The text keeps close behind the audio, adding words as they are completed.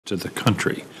rest of the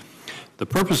country. The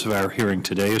purpose of our hearing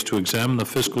today is to examine the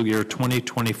fiscal year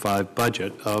 2025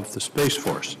 budget of the Space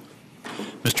Force.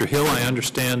 Mr. Hill, I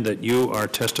understand that you are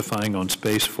testifying on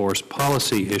Space Force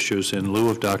policy issues in lieu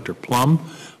of Dr. Plum,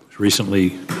 who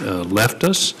recently left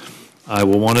us. I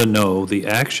will want to know the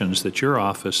actions that your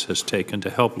office has taken to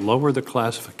help lower the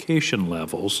classification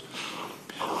levels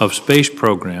of space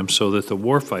programs so that the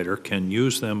warfighter can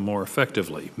use them more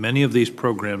effectively. Many of these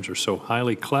programs are so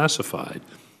highly classified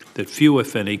that few,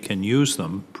 if any, can use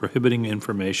them, prohibiting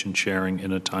information sharing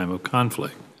in a time of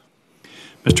conflict.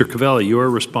 Mr. Calvelli, you are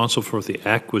responsible for the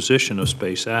acquisition of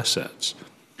space assets.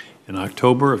 In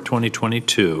October of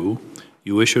 2022,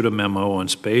 you issued a memo on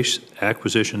space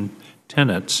acquisition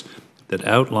tenets that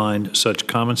outlined such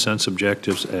common sense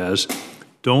objectives as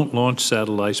don't launch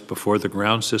satellites before the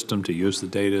ground system to use the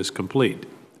data is complete.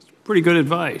 Pretty good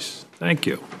advice. Thank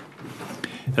you.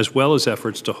 As well as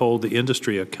efforts to hold the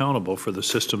industry accountable for the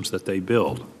systems that they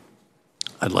build.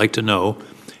 I'd like to know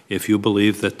if you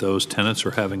believe that those tenets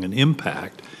are having an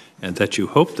impact and that you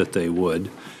hope that they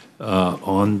would that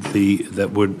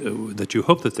you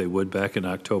hope that they would back in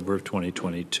October of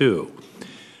 2022.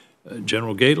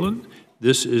 General Guetlein,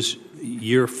 this is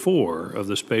year 4 of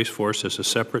the Space Force as a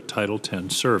separate Title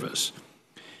X service.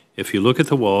 If you look at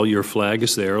the wall, your flag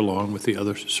is there along with the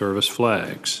other service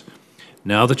flags.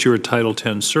 Now that you're a Title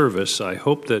X service, I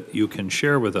hope that you can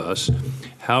share with us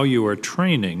how you are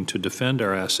training to defend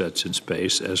our assets in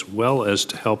space as well as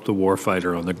to help the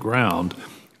warfighter on the ground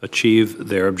achieve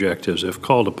their objectives if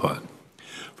called upon.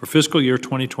 For fiscal year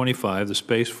 2025, the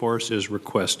Space Force is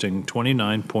requesting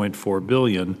 $29.4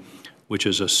 billion, which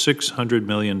is a $600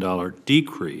 million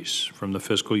decrease from the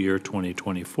fiscal year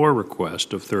 2024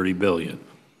 request of $30 billion.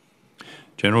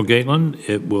 General Guetlein,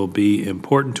 it will be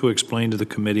important to explain to the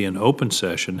committee in open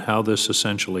session how this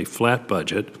essentially flat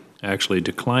budget, actually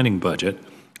declining budget,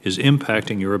 is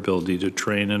impacting your ability to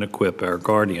train and equip our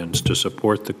Guardians to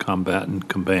support the combatant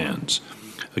commands.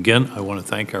 Again, I want to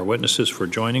thank our witnesses for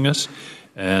joining us,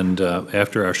 and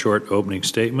after our short opening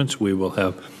statements, we will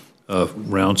have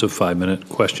rounds of 5-minute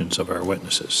questions of our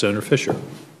witnesses. Senator Fisher.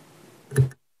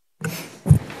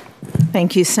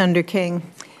 Thank you, Senator King.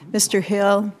 Mr.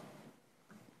 Hill.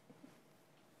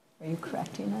 Are you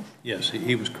correcting us? Yes,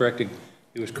 he was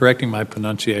correcting my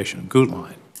pronunciation.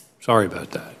 Guetlein. Sorry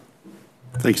about that.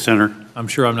 Thanks, Senator. I'm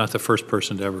sure I'm not the first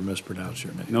person to ever mispronounce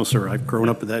your name. No, sir. I've grown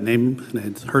up with that name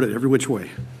and heard it every which way.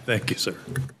 Thank you, sir.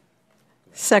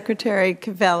 Secretary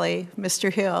Calvelli,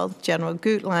 Mr. Hill, General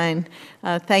Guetlein,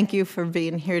 thank you for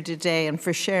being here today and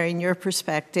for sharing your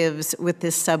perspectives with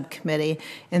this subcommittee,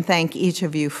 and thank each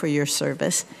of you for your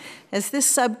service. As this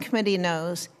subcommittee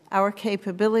knows, our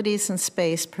capabilities in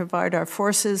space provide our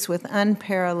forces with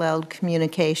unparalleled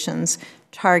communications,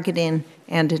 targeting,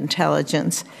 and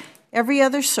intelligence. Every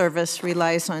other service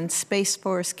relies on Space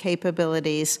Force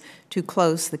capabilities to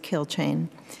close the kill chain.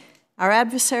 Our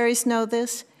adversaries know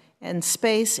this, and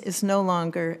space is no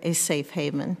longer a safe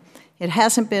haven. It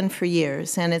hasn't been for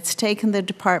years, and it's taken the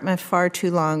department far too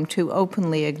long to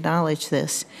openly acknowledge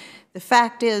this. The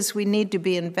fact is we need to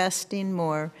be investing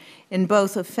more in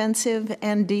both offensive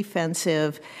and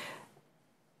defensive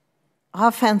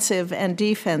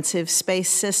space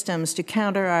systems to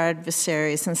counter our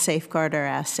adversaries and safeguard our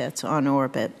assets on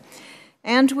orbit.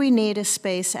 And we need a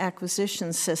space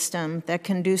acquisition system that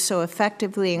can do so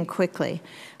effectively and quickly.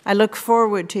 I look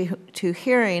forward to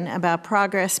hearing about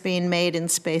progress being made in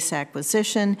space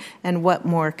acquisition and what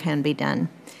more can be done.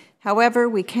 However,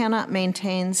 we cannot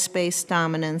maintain space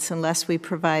dominance unless we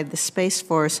provide the Space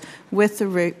Force with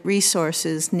the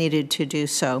resources needed to do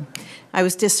so. I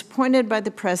was disappointed by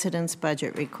the President's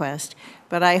budget request,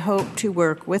 but I hope to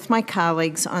work with my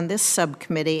colleagues on this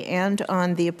subcommittee and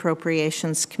on the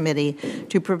Appropriations Committee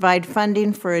to provide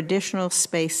funding for additional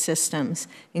space systems,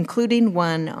 including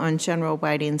one on General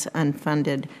Whiting's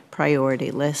unfunded priority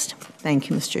list.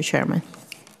 Thank you, Mr. Chairman.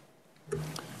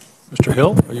 Mr.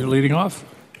 Hill, are you leading off?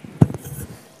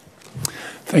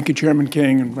 Thank you, Chairman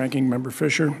King and Ranking Member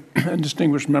Fisher, and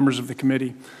distinguished members of the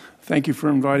committee. Thank you for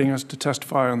inviting us to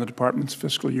testify on the Department's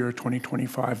fiscal year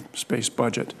 2025 space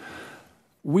budget.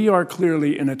 We are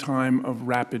clearly in a time of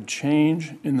rapid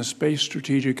change in the space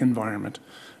strategic environment,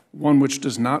 one which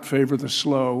does not favor the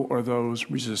slow or those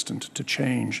resistant to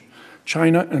change.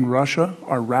 China and Russia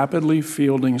are rapidly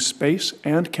fielding space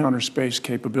and counterspace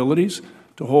capabilities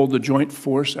to hold the joint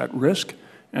force at risk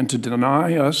and to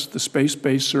deny us the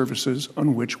space-based services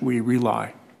on which we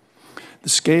rely. The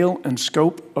scale and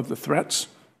scope of the threats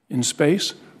in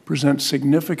space present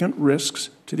significant risks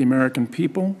to the American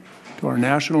people, to our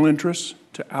national interests,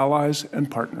 to allies and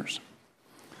partners.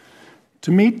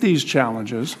 To meet these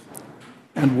challenges,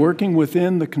 And working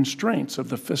within the constraints of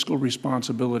the Fiscal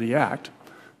Responsibility Act,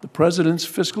 the President's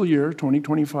fiscal year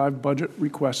 2025 budget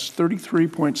requests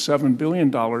 $33.7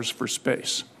 billion for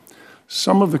space.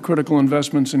 Some of the critical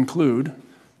investments include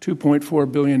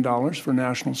 $2.4 billion for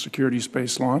national security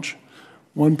space launch,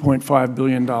 $1.5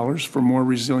 billion for more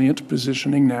resilient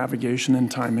positioning, navigation,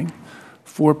 and timing,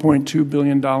 $4.2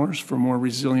 billion for more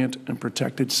resilient and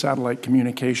protected satellite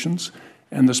communications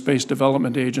and the Space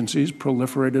Development Agency's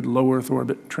proliferated low Earth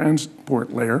orbit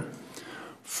transport layer,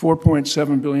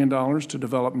 $4.7 billion to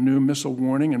develop new missile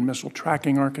warning and missile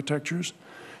tracking architectures,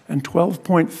 and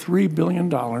 $12.3 billion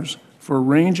for a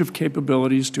range of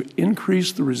capabilities to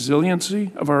increase the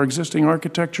resiliency of our existing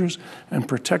architectures and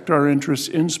protect our interests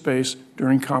in space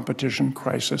during competition,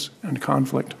 crisis, and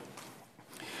conflict.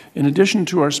 In addition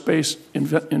to our space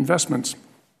investments,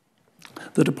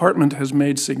 the Department has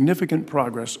made significant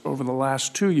progress over the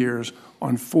last 2 years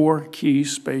on 4 key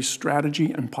space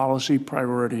strategy and policy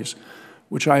priorities,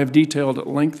 which I have detailed at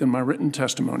length in my written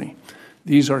testimony.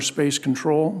 These are space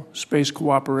control, space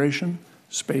cooperation,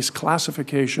 space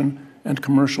classification, and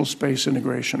commercial space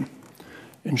integration.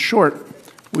 In short,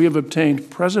 we have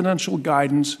obtained presidential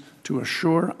guidance to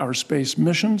assure our space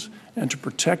missions and to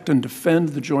protect and defend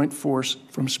the joint force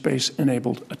from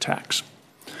space-enabled attacks.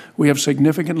 We have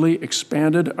significantly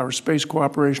expanded our space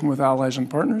cooperation with allies and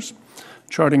partners,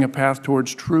 charting a path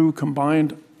towards true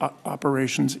combined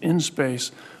operations in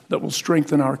space that will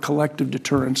strengthen our collective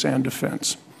deterrence and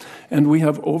defense. And we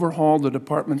have overhauled the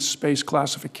Department's space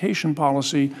classification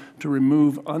policy to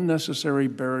remove unnecessary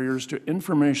barriers to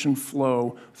information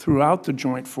flow throughout the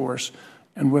joint force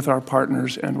and with our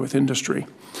partners and with industry.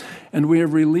 And we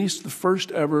have released the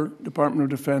first ever Department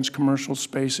of Defense commercial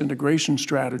space integration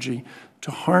strategy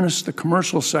to harness the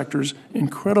commercial sector's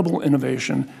incredible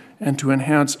innovation and to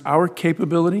enhance our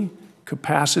capability,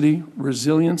 capacity,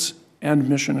 resilience, and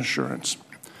mission assurance.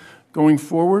 Going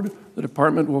forward, the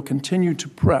Department will continue to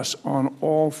press on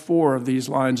all 4 of these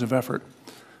lines of effort.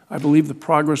 I believe the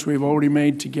progress we've already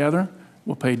made together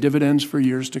will pay dividends for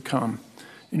years to come.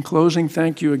 In closing,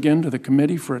 thank you again to the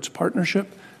committee for its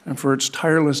partnership and for its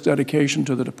tireless dedication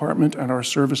to the Department and our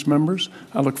service members.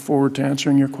 I look forward to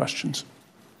answering your questions.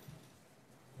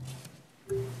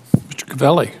 Mr.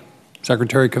 Calvelli,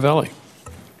 Secretary Calvelli.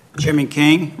 Chairman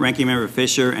King, Ranking Member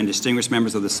Fisher, and distinguished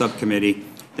members of the subcommittee,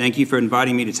 thank you for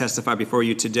inviting me to testify before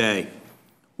you today.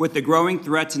 With the growing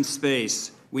threats in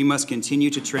space, we must continue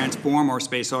to transform our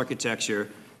space architecture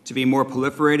to be more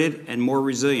proliferated and more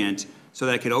resilient so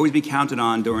that it can always be counted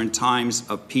on during times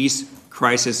of peace,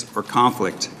 crisis, or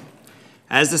conflict.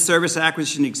 As the Service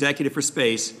Acquisition Executive for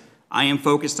Space, I am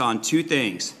focused on 2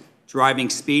 things: driving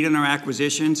speed in our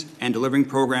acquisitions and delivering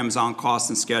programs on cost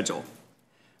and schedule.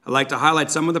 I'd like to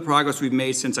highlight some of the progress we've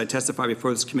made since I testified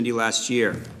before this committee last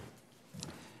year.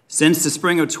 Since the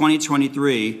spring of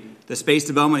 2023, the Space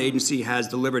Development Agency has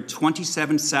delivered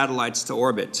 27 satellites to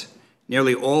orbit,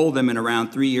 nearly all of them in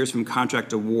around 3 years from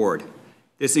contract award.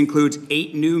 This includes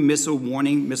 8 new missile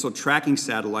warning, missile tracking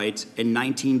satellites and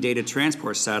 19 data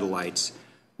transport satellites.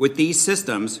 With these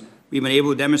systems, we've been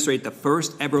able to demonstrate the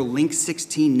first ever Link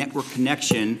 16 network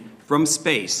connection from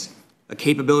space, a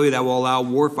capability that will allow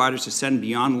warfighters to send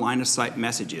beyond line-of-sight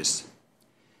messages.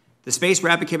 The Space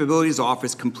Rapid Capabilities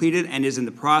Office completed and is in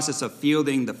the process of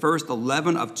fielding the first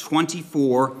 11 of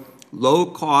 24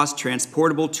 low-cost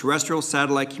transportable terrestrial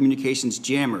satellite communications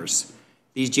jammers.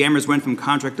 These jammers went from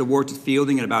contract award to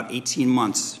fielding in about 18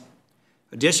 months.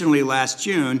 Additionally, last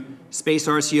June, Space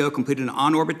RCO completed an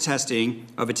on-orbit testing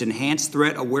of its enhanced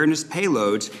threat awareness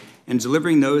payloads and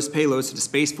delivering those payloads to the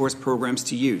Space Force programs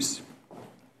to use.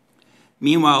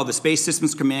 Meanwhile, the Space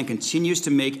Systems Command continues to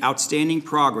make outstanding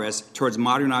progress towards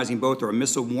modernizing both our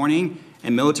missile warning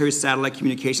and military satellite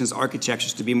communications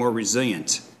architectures to be more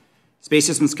resilient. Space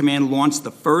Systems Command launched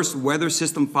the first weather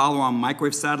system follow-on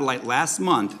microwave satellite last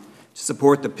month to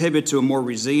support the pivot to a more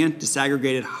resilient,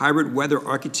 disaggregated hybrid weather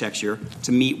architecture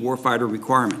to meet warfighter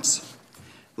requirements.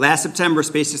 Last September,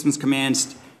 Space Systems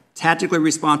Command's tactically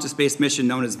responsive space mission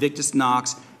known as Victus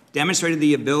Nox demonstrated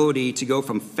the ability to go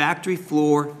from factory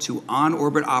floor to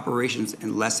on-orbit operations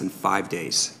in less than 5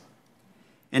 days.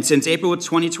 And since April of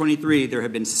 2023, there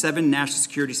have been 7 national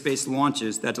security space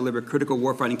launches that deliver critical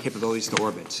warfighting capabilities to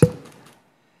orbit.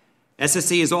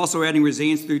 SSC is also adding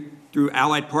resilience through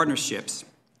allied partnerships.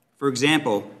 For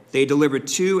example, they delivered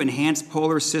 2 enhanced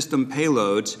polar system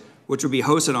payloads, which will be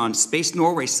hosted on Space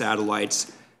Norway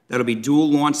satellites that will be dual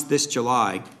launched this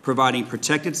July, providing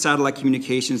protected satellite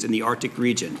communications in the Arctic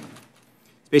region.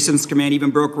 Space Systems Command even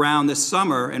broke ground this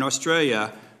summer in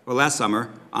Australia, or last summer,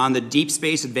 on the Deep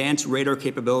Space Advanced Radar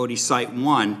Capability Site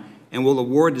 1, and will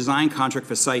award design contract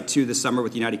for Site 2 this summer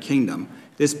with the United Kingdom.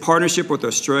 This partnership with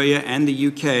Australia and the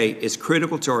UK is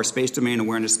critical to our space domain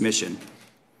awareness mission.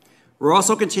 We're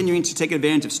also continuing to take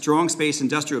advantage of strong space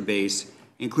industrial base,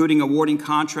 including awarding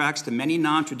contracts to many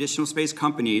non-traditional space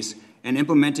companies and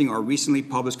implementing our recently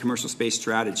published commercial space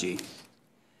strategy.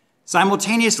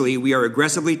 Simultaneously, we are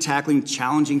aggressively tackling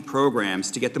challenging programs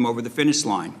to get them over the finish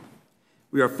line.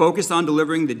 We are focused on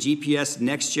delivering the GPS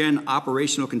Next Gen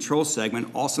Operational Control Segment,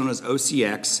 also known as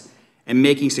OCX, and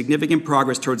making significant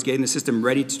progress towards getting the system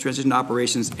ready to transition to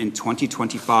operations in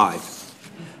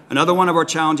 2025. Another one of our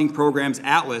challenging programs,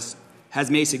 Atlas, has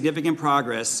made significant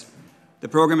progress. The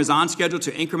program is on schedule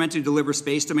to incrementally deliver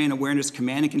space domain awareness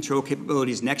command and control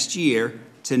capabilities next year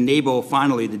to enable,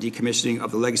 finally, the decommissioning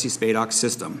of the legacy SPADOC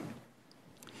system.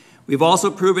 We've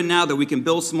also proven now that we can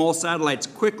build small satellites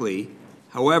quickly.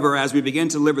 However, as we begin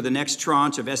to deliver the next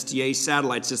tranche of SDA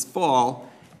satellites this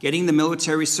fall, getting the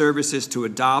military services to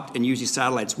adopt and use these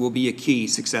satellites will be a key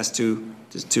success to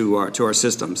our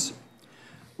systems.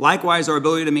 Likewise, our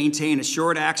ability to maintain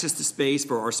assured access to space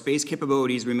for our space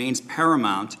capabilities remains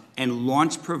paramount, and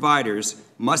launch providers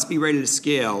must be ready to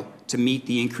scale to meet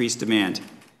the increased demand.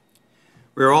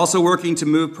 We are also working to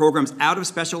move programs out of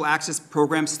special access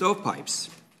program stovepipes.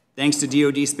 Thanks to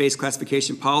DoD Space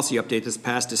Classification Policy Update this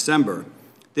past December,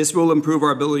 this will improve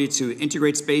our ability to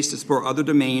integrate space to support other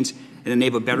domains and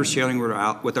enable better sharing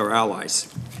with our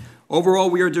allies. Overall,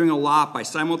 we are doing a lot by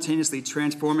simultaneously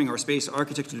transforming our space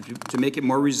architecture to make it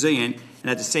more resilient, and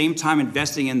at the same time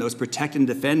investing in those protect and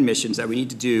defend missions that we need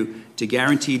to do to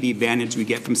guarantee the advantage we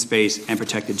get from space and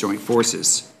protect the joint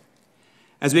forces.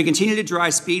 As we continue to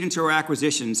drive speed into our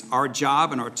acquisitions, our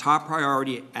job and our top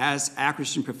priority as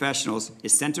acquisition professionals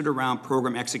is centered around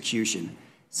program execution.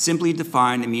 Simply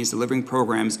defined, it means delivering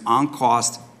programs on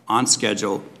cost, on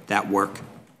schedule, that work.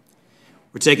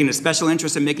 We're taking a special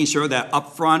interest in making sure that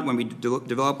up front, when we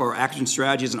develop our action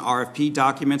strategies and RFP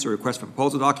documents or request for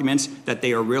proposal documents, that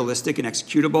they are realistic and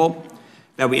executable,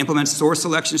 that we implement source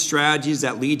selection strategies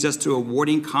that leads us to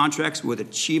awarding contracts with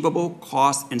achievable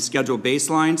cost and schedule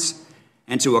baselines,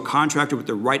 and to a contractor with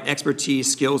the right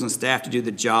expertise, skills, and staff to do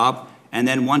the job, and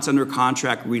then once under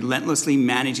contract, relentlessly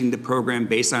managing the program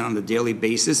baseline on a daily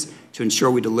basis to ensure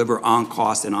we deliver on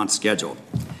cost and on schedule.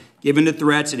 Given the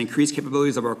threats and increased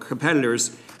capabilities of our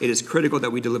competitors, it is critical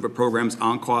that we deliver programs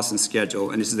on cost and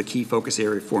schedule, and this is a key focus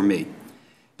area for me.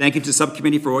 Thank you to the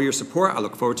subcommittee for all your support. I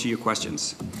look forward to your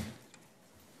questions.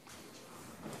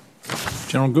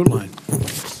 General Guetlein.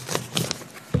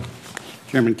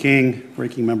 Chairman King,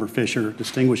 Ranking Member Fisher,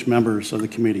 distinguished members of the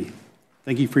committee,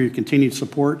 thank you for your continued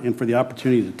support and for the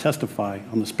opportunity to testify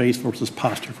on the Space Force's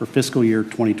posture for fiscal year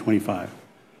 2025.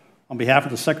 On behalf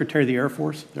of the Secretary of the Air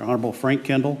Force, the Honorable Frank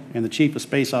Kendall, and the Chief of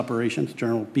Space Operations,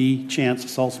 General B. Chance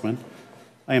Saltzman,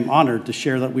 I am honored to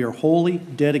share that we are wholly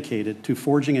dedicated to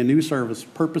forging a new service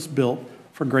purpose-built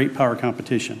for great power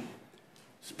competition.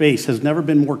 Space has never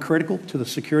been more critical to the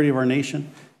security of our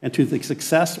nation, and to the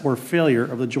success or failure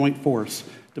of the joint force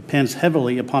depends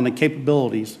heavily upon the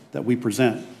capabilities that we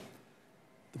present.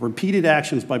 The repeated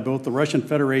actions by both the Russian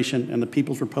Federation and the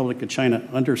People's Republic of China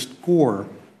underscore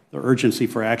the urgency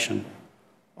for action.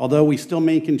 Although we still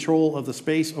maintain control of the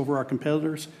space over our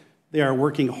competitors, they are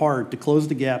working hard to close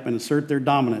the gap and assert their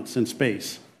dominance in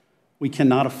space. We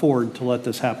cannot afford to let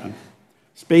this happen.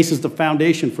 Space is the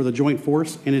foundation for the joint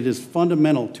force, and it is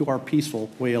fundamental to our peaceful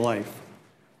way of life.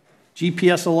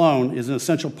 GPS alone is an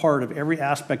essential part of every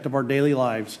aspect of our daily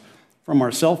lives, from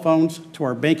our cell phones to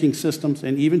our banking systems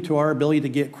and even to our ability to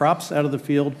get crops out of the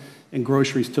field and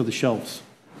groceries to the shelves.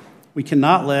 We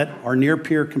cannot let our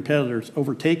near-peer competitors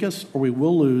overtake us, or we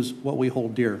will lose what we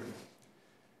hold dear.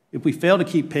 If we fail to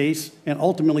keep pace and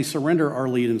ultimately surrender our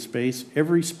lead in space,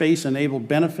 every space-enabled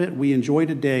benefit we enjoy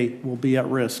today will be at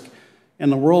risk,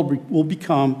 and the world will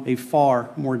become a far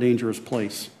more dangerous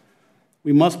place.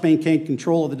 We must maintain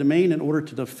control of the domain in order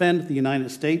to defend the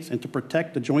United States and to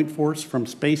protect the joint force from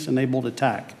space-enabled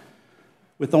attack.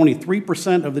 With only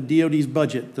 3% of the DoD's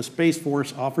budget, the Space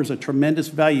Force offers a tremendous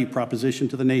value proposition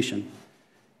to the nation.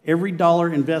 Every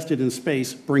dollar invested in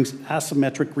space brings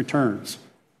asymmetric returns.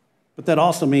 But that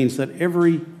also means that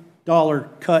every dollar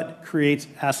cut creates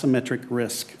asymmetric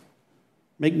risk.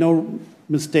 Make no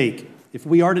mistake, if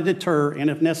we are to deter and,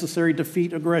 if necessary,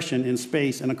 defeat aggression in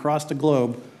space and across the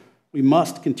globe, we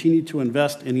must continue to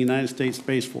invest in the United States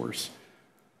Space Force.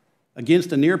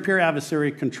 Against a near-peer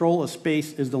adversary, control of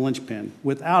space is the linchpin.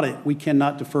 Without it, we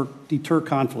cannot deter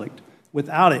conflict.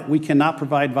 Without it, we cannot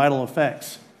provide vital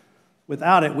effects.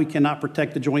 Without it, we cannot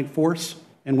protect the joint force,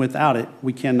 and without it,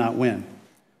 we cannot win.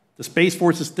 The Space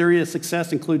Force's theory of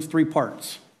success includes 3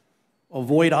 parts: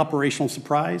 avoid operational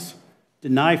surprise,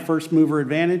 deny first mover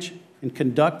advantage, and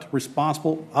conduct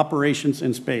responsible operations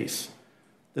in space.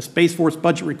 The Space Force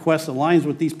budget request aligns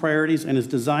with these priorities and is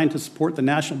designed to support the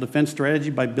national defense strategy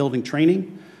by building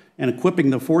training and equipping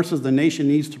the forces the nation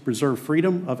needs to preserve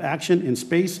freedom of action in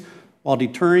space while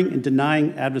deterring and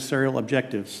denying adversarial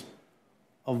objectives.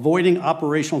 Avoiding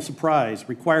operational surprise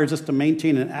requires us to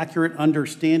maintain an accurate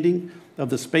understanding of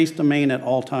the space domain at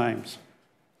all times.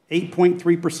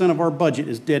 8.3% of our budget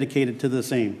is dedicated to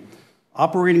this aim.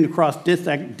 Operating across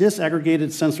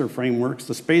disaggregated sensor frameworks,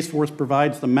 the Space Force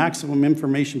provides the maximum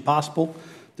information possible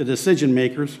to decision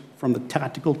makers from the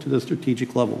tactical to the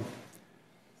strategic level.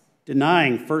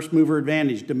 Denying first mover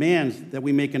advantage demands that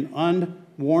we make an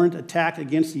unwarned attack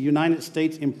against the United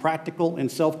States impractical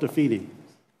and self-defeating.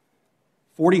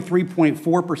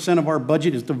 43.4% of our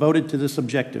budget is devoted to this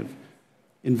objective,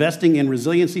 investing in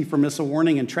resiliency for missile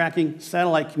warning and tracking,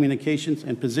 satellite communications,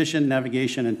 and position,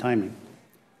 navigation, and timing.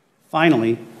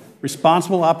 Finally,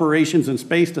 responsible operations in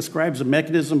space describes a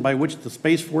mechanism by which the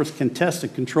Space Force contests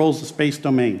and controls the space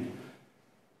domain.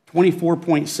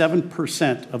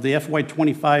 24.7% of the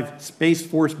FY25 Space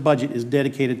Force budget is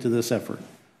dedicated to this effort.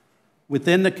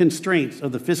 Within the constraints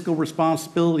of the Fiscal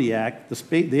Responsibility Act, the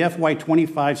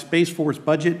FY25 Space Force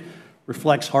budget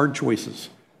reflects hard choices,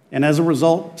 and as a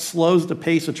result, slows the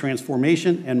pace of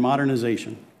transformation and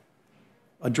modernization.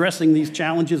 Addressing these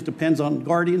challenges depends on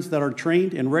Guardians that are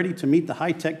trained and ready to meet the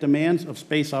high-tech demands of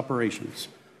space operations.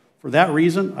 For that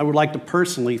reason, I would like to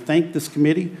personally thank this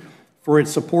committee for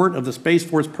its support of the Space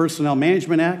Force Personnel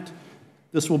Management Act.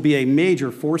 This will be a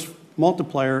major force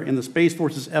multiplier in the Space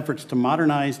Force's efforts to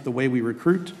modernize the way we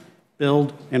recruit,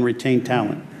 build, and retain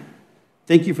talent.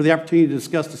 Thank you for the opportunity to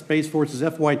discuss the Space Force's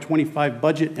FY25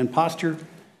 budget and posture.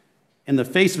 In the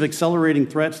face of accelerating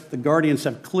threats, the Guardians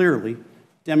have clearly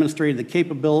demonstrated the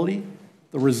capability,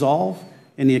 the resolve,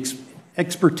 and the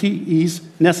expertise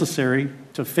necessary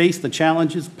to face the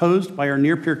challenges posed by our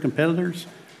near-peer competitors,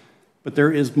 but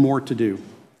there is more to do.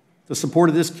 The support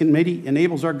of this committee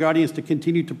enables our Guardians to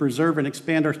continue to preserve and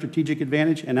expand our strategic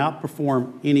advantage and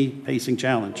outperform any pacing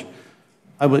challenge.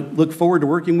 I would look forward to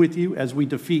working with you as we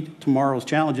defeat tomorrow's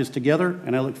challenges together,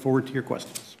 and I look forward to your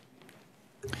questions.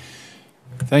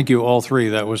 Thank you, all three.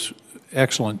 That was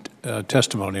excellent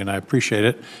testimony, and I appreciate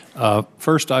it.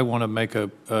 First, I want to make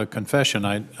a confession.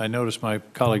 I noticed my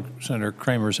colleague, Senator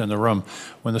Kramer's in the room.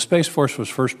 When the Space Force was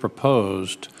first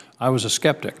proposed, I was a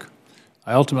skeptic.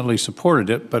 I ultimately supported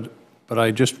it, but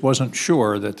I just wasn't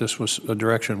sure that this was a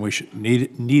direction we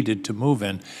needed to move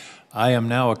in. I am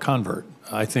now a convert.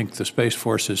 I think the Space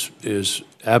Force is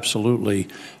absolutely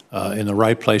in the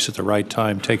right place at the right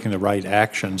time, taking the right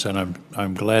actions, and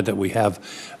I'm glad that we have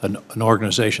an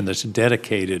organization that's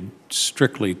dedicated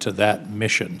strictly to that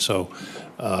mission. So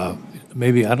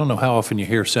maybe, I don't know how often you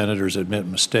hear senators admit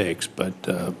mistakes, but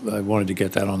I wanted to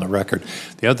get that on the record.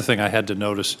 The other thing I had to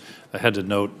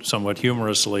note somewhat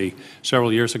humorously,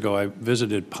 several years ago I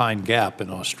visited Pine Gap in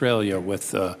Australia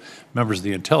with members of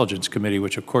the Intelligence Committee,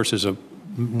 which of course is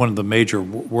one of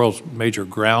the world's major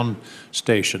ground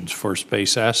stations for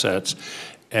space assets.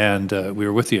 And we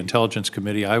were with the Intelligence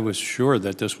Committee. I was sure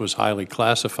that this was highly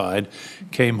classified,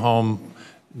 came home,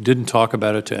 didn't talk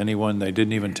about it to anyone. They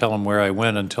didn't even tell them where I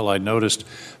went until I noticed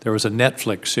there was a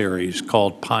Netflix series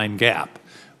called Pine Gap,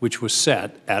 which was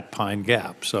set at Pine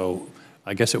Gap. So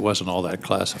I guess it wasn't all that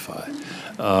classified.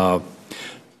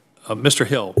 Mr.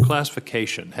 Hill,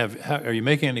 classification. Are you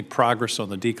making any progress on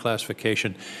the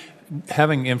declassification?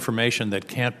 Having information that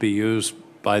can't be used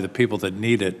by the people that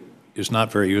need it is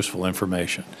not very useful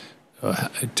information.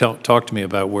 Talk to me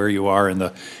about where you are in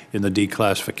the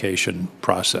declassification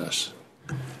process.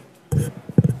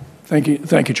 Thank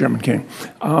you, Chairman King.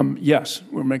 Yes,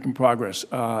 we're making progress.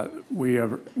 We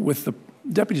are, with the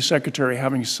Deputy Secretary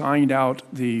having signed out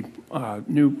the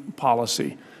new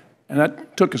policy, and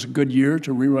that took us a good year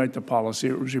to rewrite the policy.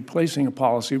 It was replacing a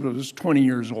policy that was 20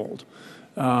 years old.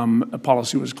 A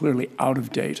policy was clearly out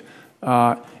of date.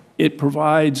 It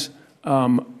provides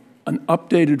an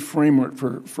updated framework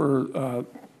for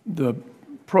the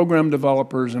program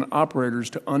developers and operators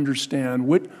to understand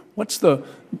what's the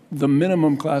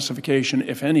minimum classification,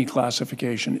 if any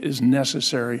classification, is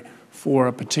necessary for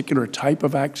a particular type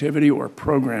of activity or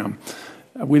program.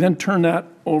 We then turn that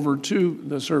over to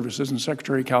the services, and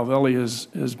Secretary Calvelli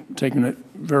has taken it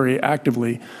very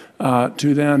actively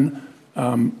to then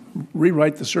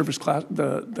rewrite the service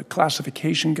the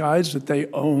classification guides that they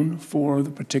own for the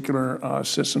particular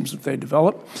systems that they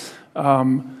develop.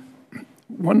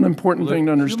 One important thing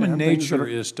to understand: human nature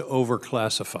is to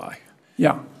overclassify.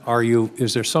 Yeah.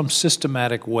 Is there some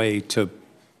systematic way to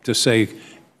say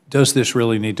Does this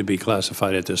really need to be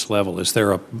classified at this level? Is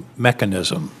there a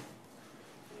mechanism?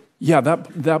 Yeah,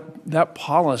 that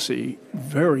policy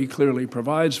very clearly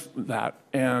provides that,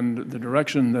 and the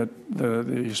direction that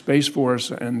the Space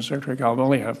Force and Secretary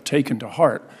Calvelli have taken to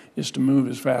heart is to move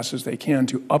as fast as they can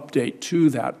to update to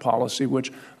that policy,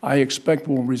 which I expect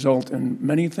will result in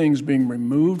many things being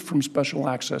removed from special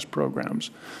access programs.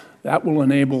 That will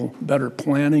enable better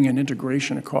planning and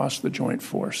integration across the joint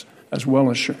force, as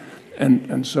well as,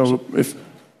 and so if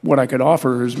what I could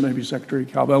offer is maybe Secretary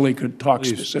Calvelli could talk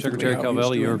specifically. Secretary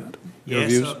Calvelli, your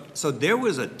views? So there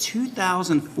was a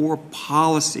 2004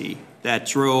 policy that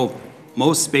drove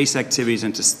most space activities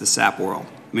into the SAP world.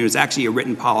 I mean, it was actually a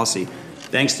written policy.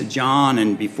 Thanks to John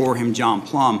and before him, John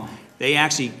Plum, they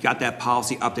actually got that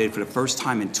policy updated for the first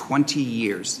time in 20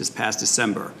 years this past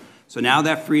December. So now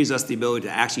that frees us the ability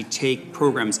to actually take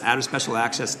programs out of special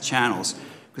access channels.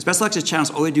 Because special access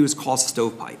channels, all they do is call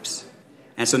stovepipes.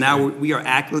 And so now we are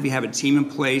actively have a team in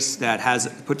place that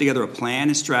has put together a plan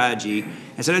and strategy.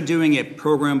 Instead of doing it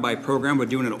program by program, we're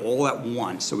doing it all at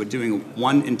once. So we're doing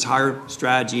one entire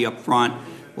strategy up front.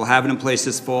 We'll have it in place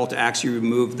this fall to actually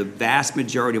remove the vast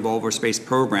majority of all of our space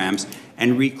programs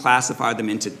and reclassify them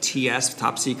into TS,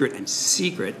 top secret, and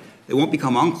secret. They won't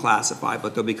become unclassified,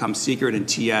 but they'll become secret and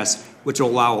TS, which will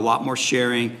allow a lot more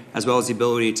sharing, as well as the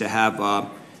ability to have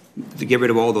to get rid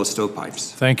of all those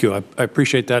stovepipes. Thank you. I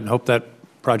appreciate that and hope that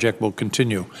project will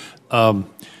continue. A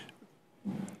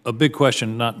big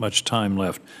question, not much time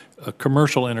left.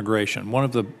 Commercial integration. One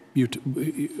of the,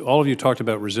 all of you talked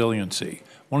about resiliency.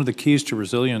 One of the keys to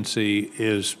resiliency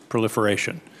is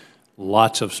proliferation.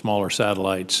 Lots of smaller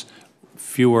satellites,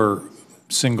 fewer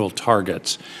single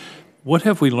targets. What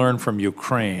have we learned from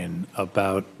Ukraine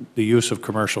about the use of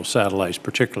commercial satellites,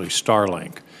 particularly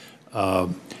Starlink?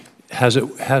 Has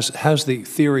the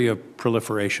theory of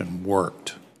proliferation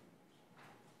worked?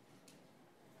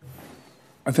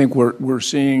 I think we're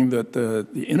seeing that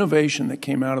the innovation that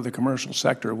came out of the commercial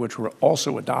sector, which we're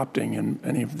also adopting in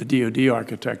many of the DoD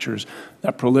architectures,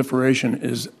 that proliferation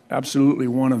is absolutely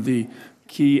one of the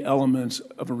key elements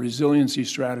of a resiliency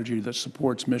strategy that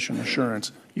supports mission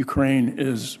assurance. Ukraine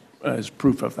is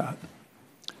proof of that.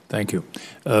 Thank you.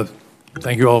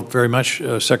 Thank you all very much,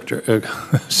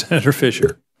 Senator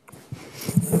Fisher.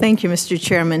 Thank you, Mr.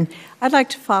 Chairman. I'd like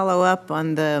to follow up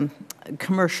on the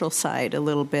commercial side a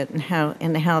little bit and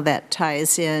how that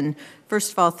ties in.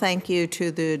 First of all, thank you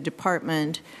to the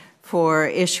department for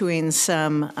issuing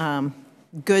some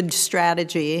good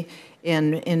strategy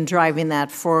in driving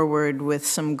that forward with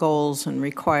some goals and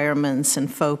requirements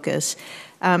and focus.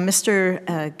 Mr.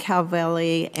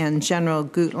 Calvelli and General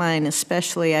Guetlein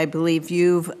especially, I believe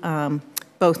you've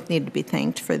both need to be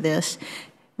thanked for this.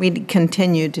 We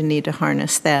continue to need to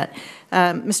harness that.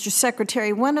 Mr.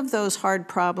 Secretary, one of those hard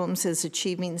problems is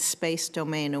achieving space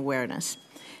domain awareness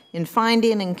in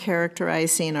finding and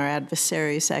characterizing our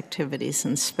adversaries' activities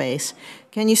in space.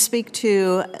 Can you speak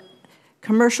to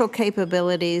commercial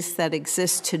capabilities that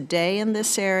exist today in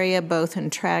this area, both in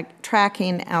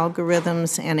tracking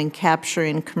algorithms and in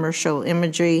capturing commercial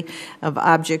imagery of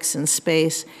objects in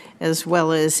space, as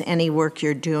well as any work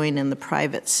you're doing in the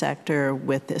private sector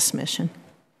with this mission?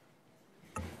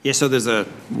 Yeah, so there's a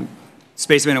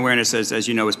space domain awareness, as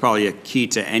you know, is probably a key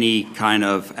to any kind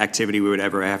of activity we would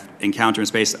ever encounter in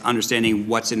space, understanding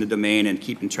what's in the domain and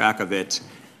keeping track of it.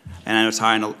 And I know it's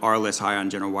high on our list, high on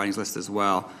General Whiting's list as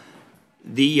well.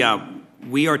 We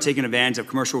are taking advantage of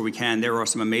commercial where we can. There are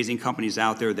some amazing companies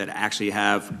out there that actually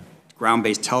have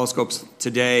ground-based telescopes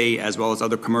today, as well as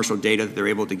other commercial data that they're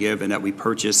able to give and that we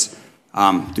purchase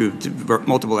through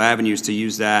multiple avenues to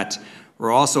use that.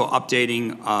 We're also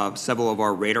updating several of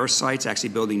our radar sites, actually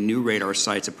building new radar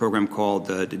sites. A program called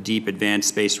the Deep Advanced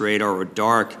Space Radar, or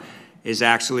DARC, is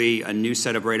actually a new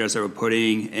set of radars that we're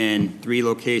putting in 3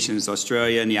 locations: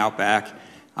 Australia in the Outback,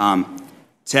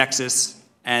 Texas,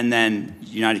 and then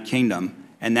United Kingdom.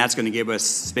 And that's going to give us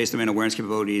space domain awareness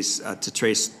capabilities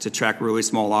to track really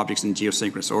small objects in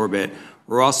geosynchronous orbit.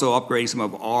 We're also upgrading some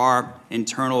of our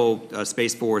internal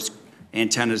Space Force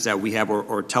antennas that we have,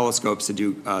 or telescopes, to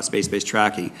do space-based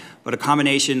tracking. But a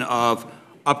combination of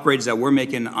upgrades that we're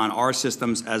making on our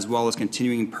systems, as well as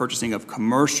continuing purchasing of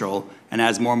commercial, and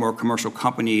as more and more commercial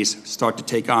companies start to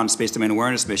take on space domain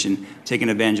awareness mission, taking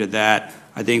advantage of that,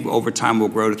 I think over time we'll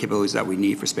grow the capabilities that we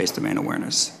need for space domain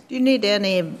awareness. Do you need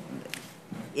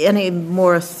any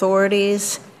more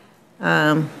authorities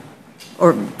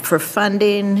or for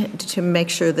funding to make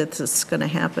sure that this is going to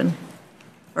happen?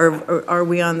 Or are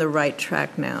we on the right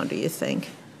track now, do you think?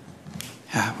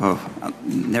 Yeah, well, I'll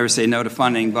never say no to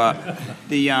funding, but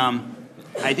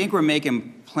I think we're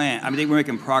making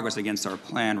progress against our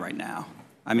plan right now.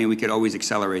 I mean, we could always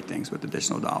accelerate things with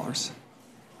additional dollars.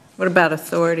 What about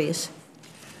authorities?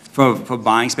 For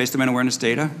buying space domain awareness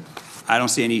data, I don't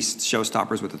see any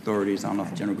showstoppers with authorities. I don't know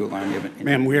if General Guetlein, you have any.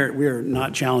 Ma'am, we are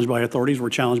not challenged by authorities. We're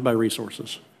challenged by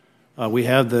resources. We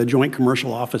have the Joint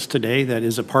Commercial Office today that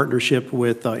is a partnership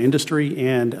with industry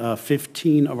and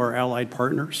 15 of our allied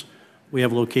partners. We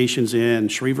have locations in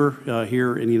Shreveport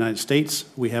here in the United States.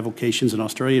 We have locations in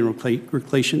Australia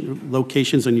and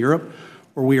locations in Europe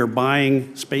where we are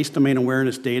buying space domain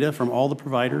awareness data from all the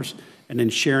providers and then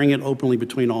sharing it openly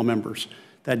between all members.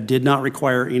 That did not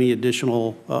require any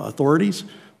additional authorities,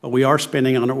 but we are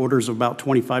spending on orders of about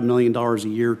 $25 million a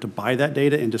year to buy that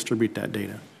data and distribute that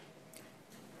data.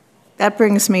 That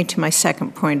brings me to my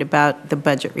second point about the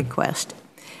budget request.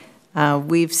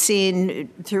 We've seen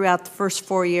throughout the first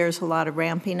 4 years a lot of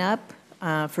ramping up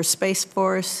for Space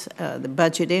Force. The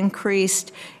budget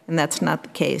increased, and that's not the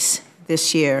case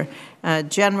this year.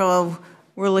 General,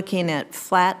 we're looking at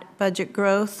flat budget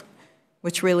growth,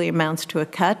 which really amounts to a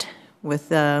cut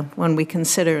with when we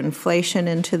consider inflation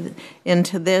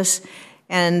into this,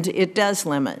 and it does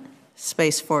limit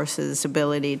Space Force's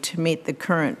ability to meet the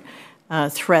current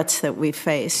threats that we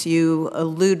face. You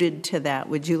alluded to that.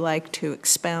 Would you like to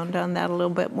expound on that a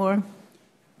little bit more?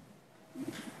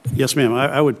 Yes, ma'am.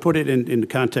 I would put it in the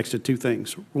context of two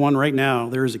things. One, right now,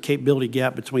 there is a capability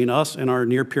gap between us and our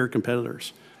near-peer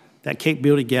competitors. That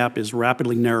capability gap is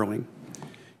rapidly narrowing.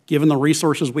 Given the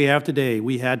resources we have today,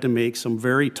 we had to make some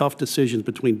very tough decisions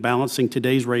between balancing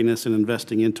today's readiness and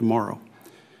investing in tomorrow.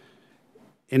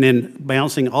 And then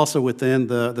balancing also within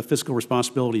the Fiscal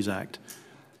Responsibilities Act.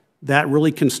 That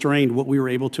really constrained what we were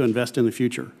able to invest in the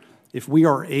future. If we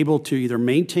are able to either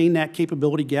maintain that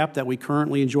capability gap that we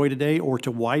currently enjoy today or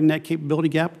to widen that capability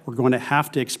gap, we're going to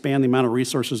have to expand the amount of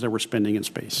resources that we're spending in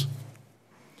space.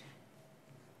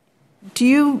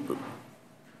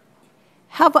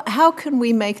 How can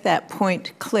we make that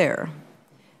point clear?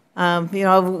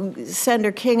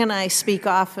 Senator King and I speak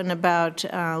often about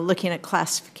looking at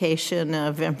classification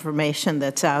of information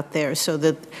that's out there so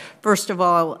that, first of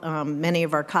all, many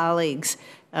of our colleagues,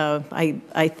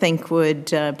 I think, would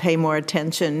pay more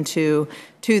attention to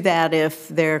that if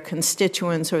their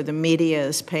constituents or the media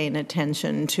is paying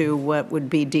attention to what would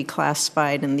be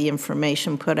declassified and the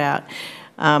information put out.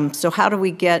 So how do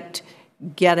we get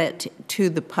it to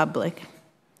the public?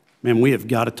 Ma'am, we have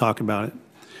got to talk about it.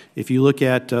 If you look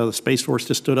at the Space Force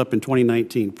that stood up in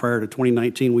 2019, prior to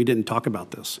 2019, we didn't talk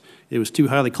about this. It was too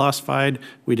highly classified.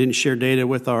 We didn't share data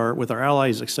with our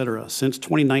allies, et cetera. Since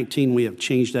 2019, we have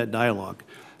changed that dialogue.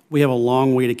 We have a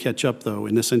long way to catch up, though,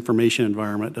 in this information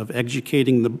environment of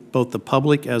educating both the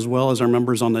public as well as our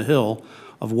members on the Hill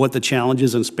of what the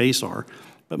challenges in space are.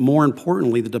 But more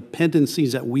importantly, the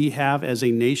dependencies that we have as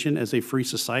a nation, as a free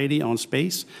society on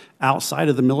space, outside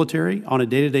of the military on a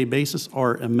day-to-day basis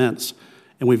are immense.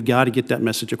 And we've got to get that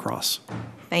message across.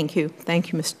 Thank you.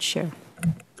 Thank you, Mr. Chair.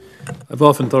 I've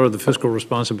often thought of the Fiscal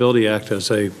Responsibility Act as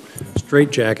a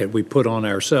straitjacket we put on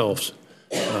ourselves,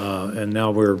 and now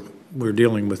we're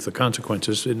dealing with the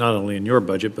consequences, not only in your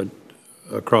budget, but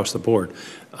across the board.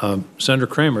 Senator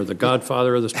Kramer, the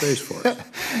godfather of the Space Force.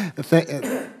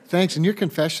 Thanks, and your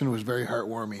confession was very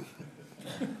heartwarming.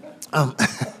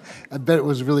 I bet it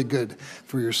was really good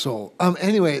for your soul.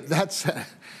 Anyway, that's...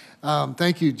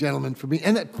 thank you, gentlemen, for being,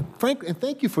 and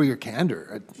thank you for your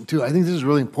candor, too. I think this is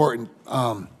really important.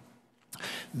 I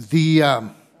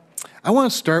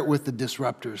want to start with the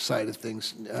disruptor side of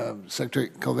things. Secretary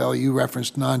Calvelli, you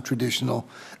referenced non-traditional,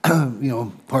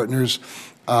 partners.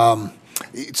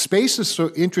 Space is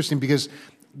so interesting because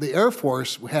the Air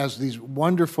Force has these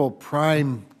wonderful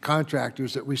prime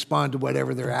contractors that respond to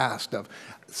whatever they're asked of.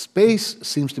 Space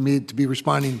seems to me to be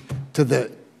responding to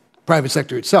the private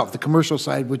sector itself, the commercial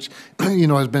side, which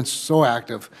has been so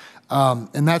active,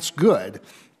 and that's good.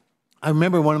 I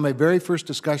remember one of my very first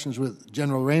discussions with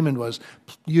General Raymond was,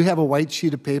 "You have a white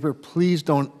sheet of paper. Please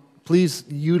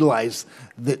utilize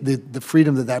the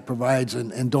freedom that provides,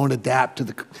 and don't adapt to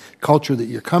the culture that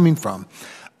you're coming from."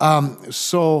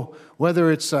 So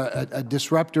whether it's a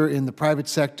disruptor in the private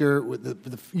sector,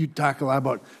 you talk a lot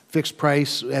about fixed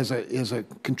price as a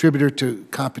contributor to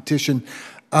competition.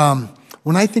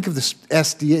 When I think of the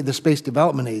SDA, the Space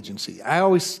Development Agency, I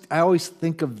always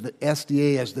think of the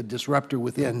SDA as the disruptor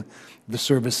within the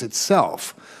service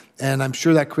itself. And I'm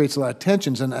sure that creates a lot of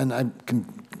tensions, and I can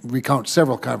recount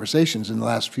several conversations in the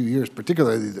last few years,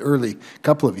 particularly the early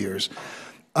couple of years.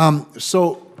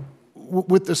 So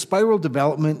with the spiral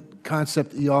development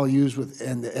concept that you all use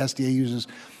and the SDA uses,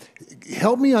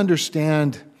 help me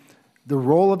understand the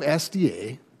role of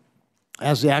SDA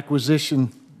as the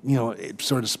acquisition,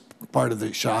 sort of part of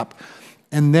the shop,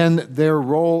 and then their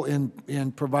role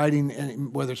in providing,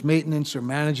 whether it's maintenance or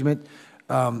management,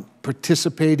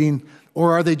 participating,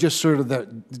 or are they just sort of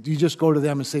you just go to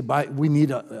them and say, we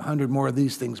need 100 more of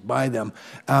these things, buy them.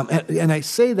 And I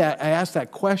say that, I ask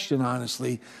that question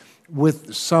honestly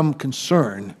with some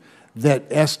concern that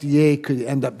SDA could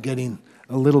end up getting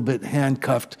a little bit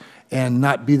handcuffed and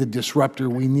not be the disruptor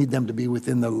we need them to be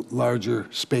within the larger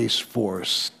Space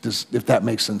Force. If that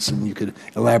makes sense, and you could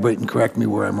elaborate and correct me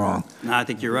where I'm wrong. No, I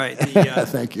think you're right.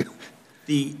 Thank you.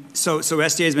 So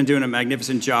SDA has been doing a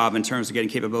magnificent job in terms of getting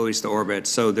capabilities to orbit.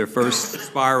 So their first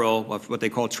spiral of what they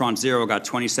call Tranche 0 got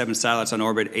 27 satellites on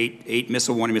orbit, eight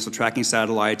missile warning, missile tracking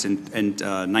satellites, and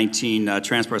 19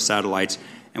 transport satellites.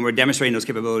 And we're demonstrating those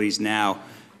capabilities now.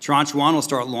 Tranche 1 will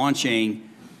start launching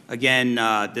again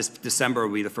this December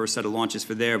will be the first set of launches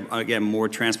for there. Again, more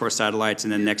transport satellites,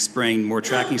 and then next spring, more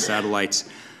tracking satellites.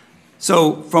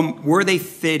 So from where they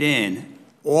fit in,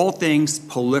 all things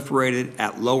proliferated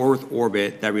at low Earth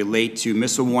orbit that relate to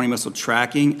missile warning, missile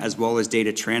tracking, as well as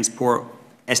data transport,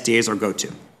 SDA is our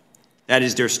go-to. That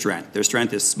is their strength. Their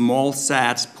strength is small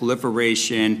sats,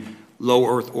 proliferation, low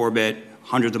Earth orbit,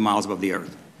 hundreds of miles above the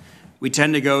Earth. We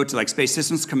tend to go to like Space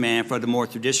Systems Command for the more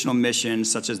traditional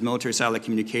missions, such as military satellite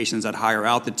communications at higher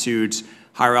altitudes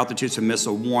for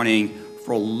missile warning,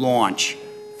 for launch,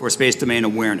 for space domain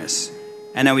awareness.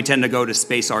 And then we tend to go to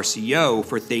Space RCO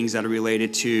for things that are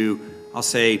related to, I'll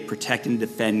say, protect and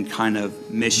defend kind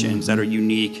of missions that are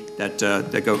unique, that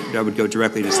would go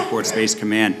directly to support Space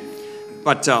Command.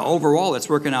 But overall, it's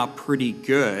working out pretty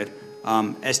good.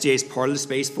 SDA is part of the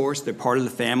Space Force. They're part of the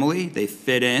family. They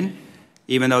fit in.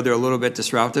 Even though they're a little bit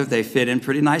disruptive, they fit in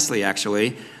pretty nicely,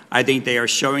 actually. I think they are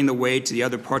showing the way to the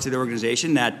other parts of the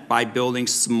organization that by building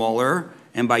smaller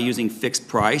and by using fixed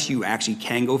price, you actually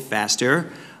can go faster.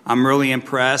 I'm really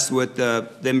impressed with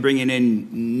them bringing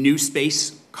in new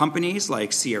space companies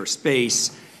like Sierra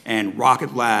Space and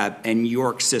Rocket Lab and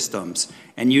York Systems,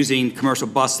 and using commercial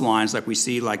bus lines like we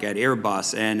see like at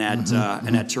Airbus and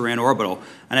at Terran Orbital.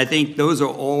 And I think those are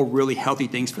all really healthy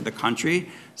things for the country.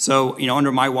 So,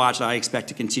 under my watch, I expect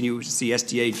to continue to see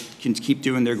SDA can keep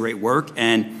doing their great work.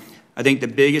 And I think the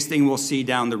biggest thing we'll see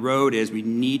down the road is we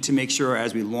need to make sure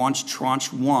as we launch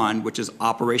Tranche 1, which is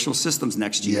operational systems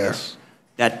next year, Yes.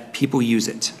 that people use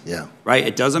it. Yeah. Right?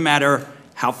 It doesn't matter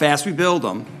how fast we build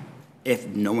them if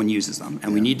no one uses them.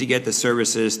 And we need to get the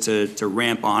services to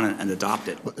ramp on and adopt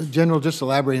it. General, just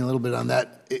elaborating a little bit on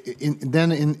that,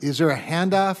 is there a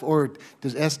handoff, or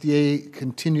does SDA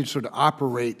continue to sort of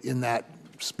operate in that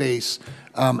space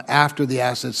after the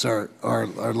assets are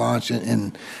launched?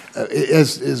 And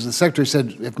as the Secretary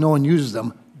said, if no one uses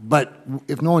them, but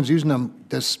if no one's using them,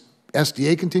 does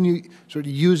SDA continue sort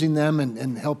of using them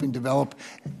and helping develop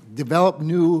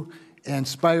new and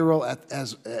spiral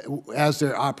as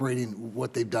they're operating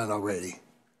what they've done already?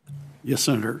 Yes,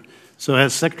 Senator. So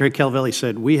as Secretary Calvelli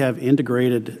said, we have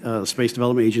integrated Space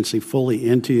Development Agency fully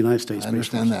into the United States Space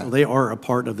Force. I understand that. So they are a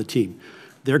part of the team.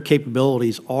 Their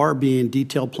capabilities are being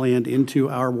detailed planned into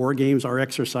our war games, our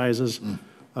exercises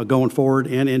going forward,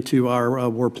 and into our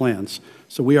war plans.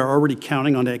 So we are already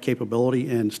counting on that capability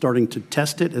and starting to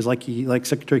test it. As like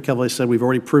Secretary Calvelli said, we've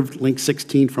already proved Link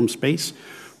 16 from space.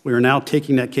 We are now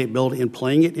taking that capability and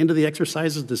playing it into the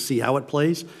exercises to see how it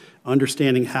plays,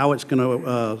 understanding how it's going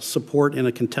to support in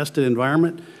a contested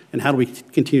environment, and how do we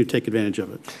continue to take advantage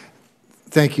of it.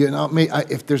 Thank you. And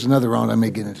if there's another round, I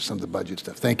may get into some of the budget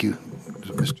stuff. Thank you,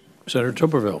 Mr. Senator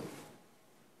Tuberville.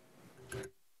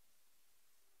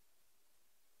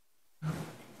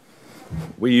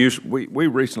 We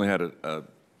recently had a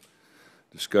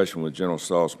discussion with General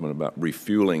Saltzman about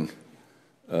refueling,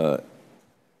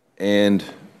 and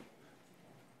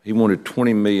he wanted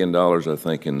 $20 million, I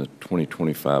think, in the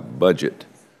 2025 budget.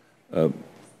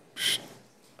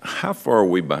 How far are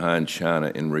we behind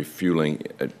China in refueling?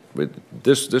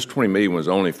 This $20 million was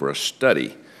only for a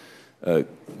study.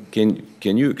 Can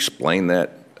you explain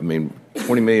that? I mean,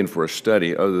 $20 million for a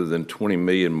study, other than $20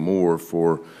 million more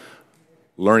for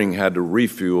learning how to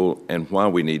refuel and why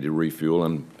we need to refuel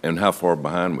and how far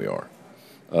behind we are.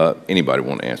 Anybody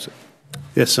want to answer?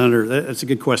 Yes, Senator, that's a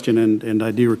good question, and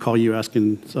I do recall you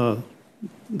asking the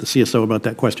CSO about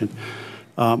that question.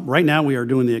 Right now, we are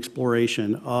doing the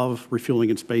exploration of refueling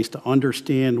in space to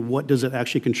understand what does it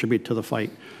actually contribute to the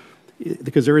fight.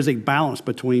 Because there is a balance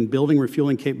between building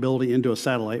refueling capability into a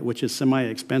satellite, which is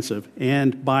semi-expensive,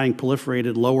 and buying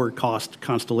proliferated lower-cost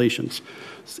constellations.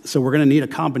 So we're going to need a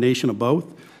combination of both.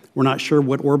 We're not sure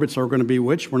what orbits are going to be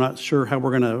which. We're not sure how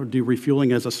we're going to do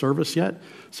refueling as a service yet.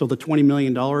 So the $20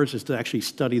 million is to actually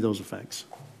study those effects.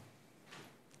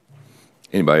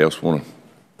 Anybody else want to?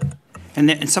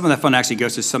 And some of that fund actually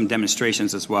goes to some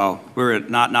demonstrations as well. We're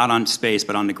not on space,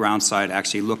 but on the ground side,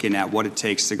 actually looking at what it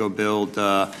takes to go build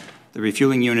the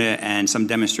refueling unit and some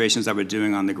demonstrations that we're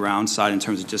doing on the ground side in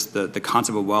terms of just the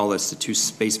concept of, well, it's the two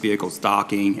space vehicles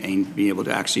docking and being able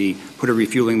to actually put a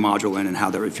refueling module in and how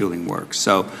that refueling works.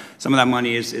 So some of that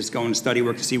money is going to study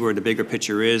work to see where the bigger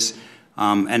picture is.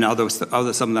 And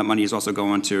some of that money is also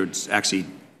going to actually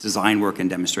design work and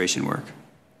demonstration work.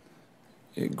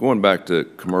 Going back to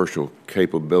commercial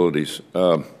capabilities,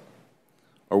 are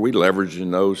we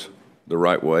leveraging those the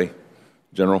right way,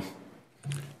 General?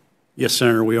 Yes,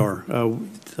 Senator, we are.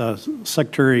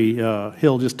 Secretary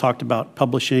Hill just talked about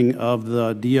publishing of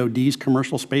the DoD's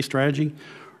commercial space strategy.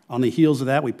 On the heels of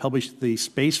that, we published the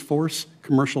Space Force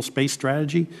Commercial Space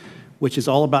Strategy, which is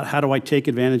all about how do I take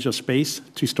advantage of space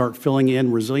to start filling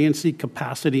in resiliency,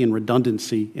 capacity, and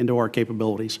redundancy into our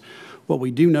capabilities. What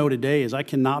we do know today is I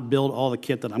cannot build all the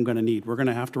kit that I'm going to need. We're going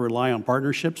to have to rely on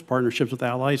partnerships with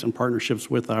allies, and partnerships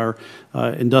with our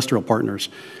industrial partners.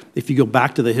 If you go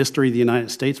back to the history of the United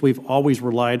States, we've always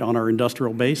relied on our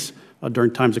industrial base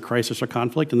during times of crisis or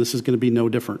conflict, and this is going to be no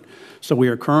different. So we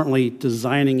are currently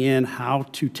designing in how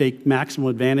to take maximum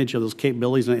advantage of those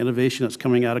capabilities and innovation that's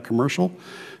coming out of commercial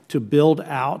to build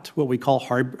out what we call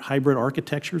hybrid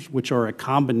architectures, which are a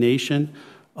combination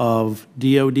of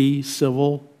DoD,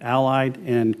 civil, allied,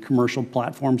 and commercial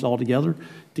platforms all together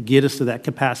to get us to that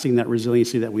capacity and that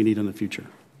resiliency that we need in the future.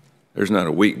 There's not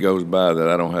a week goes by that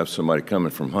I don't have somebody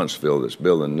coming from Huntsville that's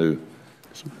building new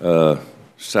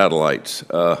satellites.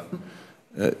 I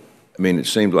mean, it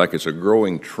seems like it's a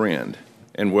growing trend,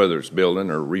 and whether it's building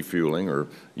or refueling or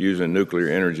using nuclear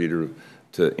energy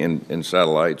in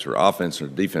satellites or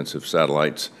offensive or defensive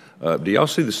satellites. Do y'all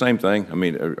see the same thing? I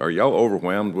mean, are y'all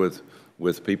overwhelmed with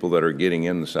people that are getting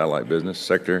in the satellite business,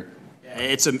 Secretary?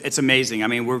 It's amazing. I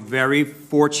mean, we're very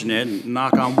fortunate,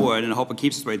 knock on wood, and I hope it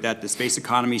keeps this way, that the space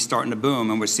economy is starting to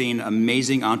boom, and we're seeing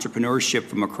amazing entrepreneurship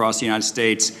from across the United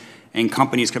States, and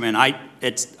companies come in.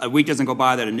 A week doesn't go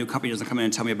by that a new company doesn't come in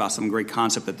and tell me about some great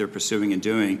concept that they're pursuing and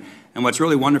doing. And what's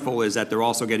really wonderful is that they're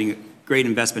also getting great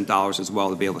investment dollars as well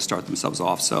to be able to start themselves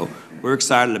off. So we're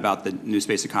excited about the new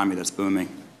space economy that's booming.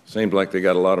 Seems like they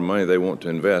got a lot of money they want to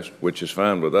invest, which is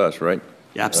fine with us, right?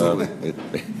 Yeah, absolutely.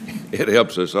 It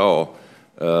helps us all.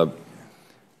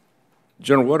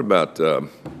 General, what about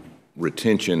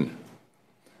retention,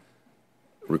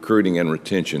 recruiting and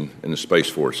retention in the Space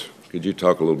Force? Could you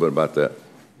talk a little bit about that?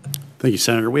 Thank you,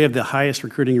 Senator. We have the highest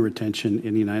recruiting and retention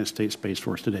in the United States Space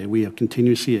Force today. We have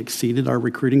continuously exceeded our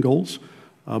recruiting goals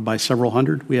by several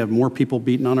hundred. We have more people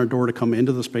beating on our door to come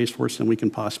into the Space Force than we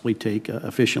can possibly take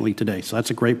efficiently today. So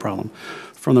that's a great problem.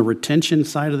 From the retention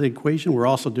side of the equation, we're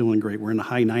also doing great. We're in the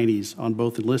high 90s on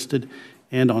both enlisted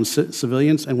and on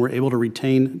civilians, and we're able to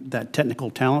retain that technical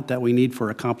talent that we need for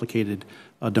a complicated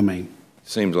domain.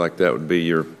 Seems like that would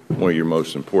be one of your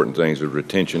most important things, is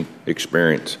retention,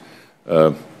 experience.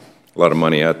 A lot of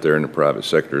money out there in the private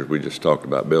sector, as we just talked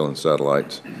about, building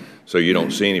satellites. So you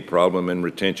don't see any problem in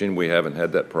retention? We haven't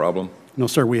had that problem? No,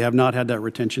 sir, we have not had that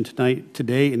retention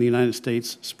today in the United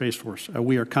States Space Force.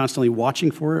 We are constantly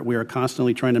watching for it. We are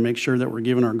constantly trying to make sure that we're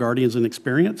giving our Guardians an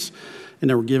experience and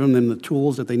that we're giving them the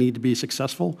tools that they need to be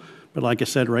successful. But like I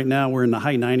said, right now we're in the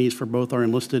high 90s for both our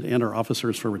enlisted and our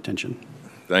officers for retention.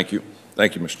 Thank you.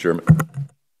 Thank you, Mr. Chairman.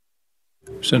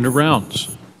 Senator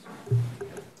Rounds.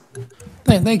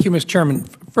 Thank you, Mr. Chairman.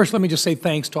 First, let me just say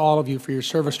thanks to all of you for your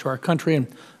service to our country, and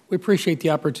we appreciate the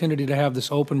opportunity to have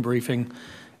this open briefing.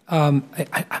 I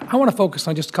want to focus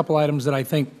on just a couple items that I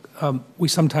think we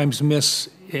sometimes miss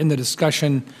in the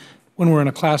discussion when we're in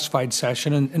a classified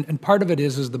session, and part of it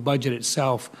is the budget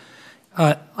itself.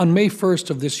 On May 1st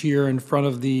of this year, in front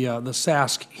of the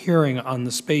SASC hearing on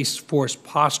the Space Force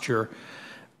posture,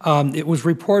 it was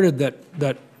reported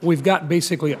that we've got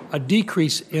basically a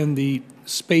decrease in the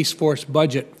Space Force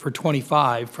budget for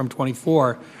 25 from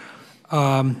 24.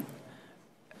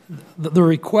 The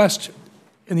request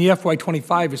in the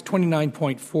FY25 is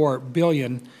 $29.4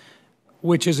 billion,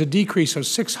 which is a decrease of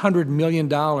 $600 million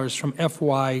from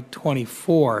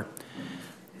FY24.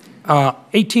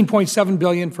 $18.7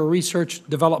 billion for research,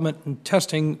 development, and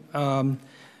testing. The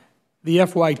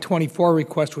FY24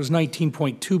 request was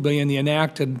 $19.2 billion. The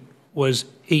enacted was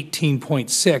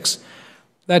 $18.6.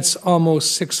 That's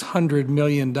almost $600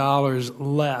 million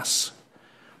less.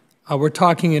 We're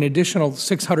talking an additional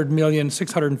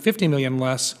 $650 million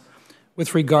less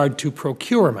with regard to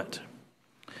procurement.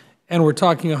 And we're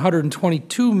talking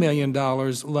 $122 million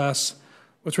less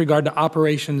with regard to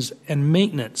operations and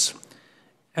maintenance.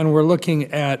 And we're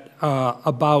looking at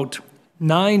about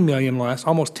 $9 million less,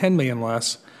 almost $10 million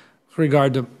less with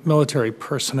regard to military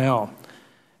personnel.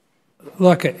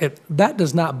 Look, that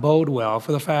does not bode well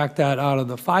for the fact that out of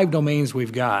the 5 domains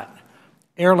we've got,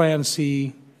 air, land,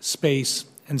 sea, space,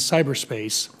 and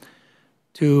cyberspace,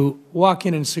 to walk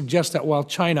in and suggest that while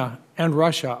China and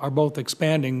Russia are both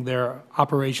expanding their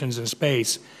operations in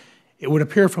space, it would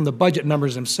appear from the budget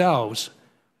numbers themselves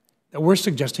that we're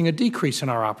suggesting a decrease in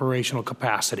our operational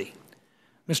capacity.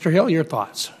 Mr. Hill, your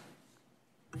thoughts?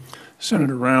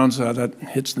 Senator Rounds, that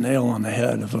hits the nail on the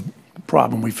head of a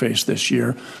problem we face this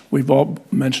year. We've all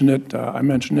mentioned it. I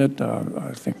mentioned it.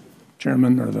 I think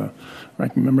Chairman or the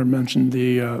ranking member mentioned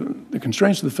the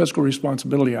constraints of the Fiscal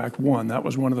Responsibility Act. 1, that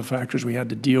was one of the factors we had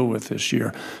to deal with this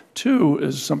year. 2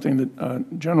 is something that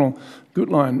General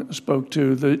Guetlein spoke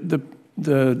to,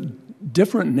 the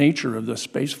different nature of the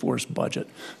Space Force budget.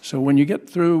 So when you get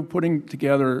through putting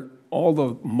together all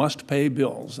the must-pay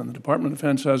bills, and the Department of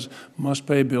Defense has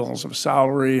must-pay bills of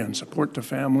salary and support to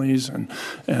families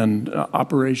and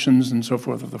operations and so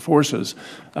forth of the forces,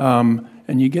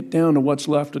 and you get down to what's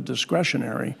left of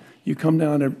discretionary, you come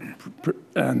down to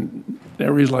and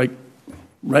areas like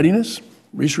readiness,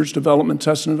 research, development,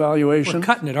 test, and evaluation. We're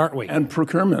cutting it, aren't we? And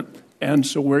procurement. And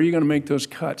so where are you going to make those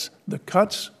cuts? The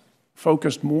cuts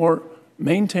focused more,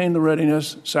 maintain the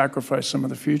readiness, sacrifice some of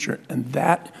the future, and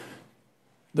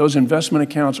those investment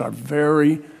accounts are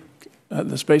very,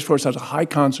 the Space Force has a high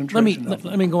concentration of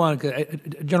them. Let me go on.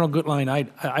 General Guetlein,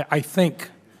 I think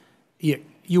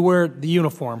you wear the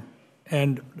uniform,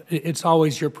 and it's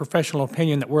always your professional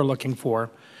opinion that we're looking for,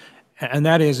 and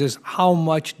that is how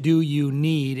much do you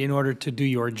need in order to do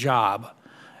your job?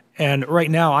 And right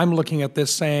now I'm looking at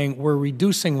this saying we're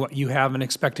reducing what you have and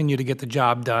expecting you to get the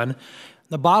job done.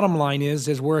 The bottom line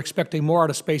is we're expecting more out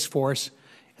of Space Force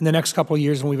in the next couple of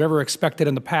years than we've ever expected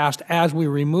in the past as we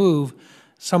remove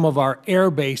some of our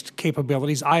air-based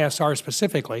capabilities, ISR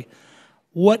specifically.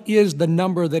 What is the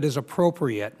number that is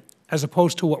appropriate as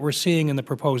opposed to what we're seeing in the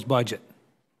proposed budget?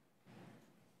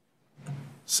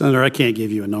 Senator, I can't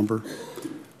give you a number.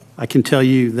 I can tell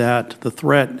you that the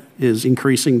threat is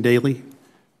increasing daily.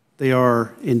 They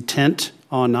are intent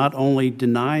on not only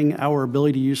denying our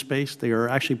ability to use space, they are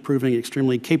actually proving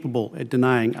extremely capable at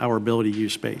denying our ability to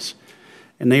use space.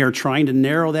 And they are trying to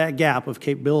narrow that gap of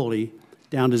capability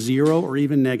down to 0 or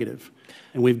even negative.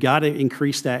 And we've got to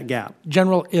increase that gap.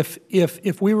 General,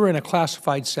 if we were in a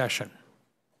classified session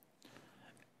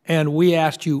and we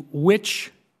asked you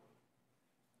which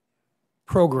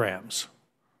programs,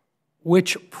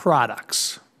 which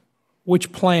products,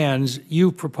 which plans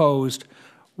you proposed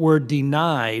were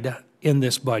denied in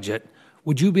this budget,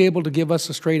 would you be able to give us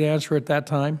a straight answer at that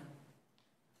time?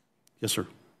 Yes, sir.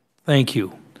 Thank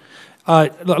you.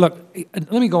 Look,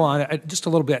 let me go on just a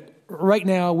little bit. Right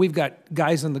now, we've got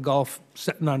guys in the Gulf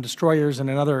sitting on destroyers and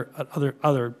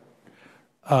other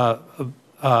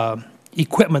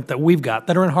equipment that we've got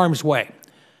that are in harm's way.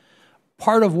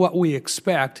 Part of what we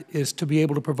expect is to be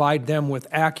able to provide them with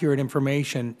accurate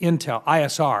information, intel,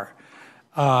 ISR,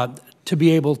 to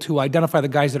be able to identify the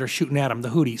guys that are shooting at them, the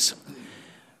Houthis.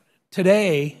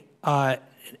 Today,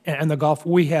 in the Gulf,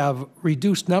 we have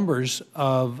reduced numbers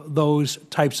of those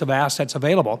types of assets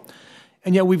available,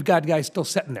 and yet we've got guys still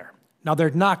sitting there. Now, they're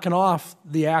knocking off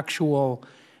the actual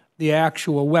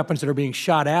weapons that are being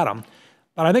shot at them,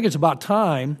 but I think it's about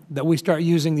time that we start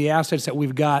using the assets that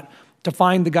we've got to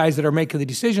find the guys that are making the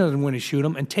decisions on when to shoot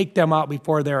them and take them out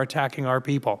before they're attacking our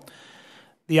people.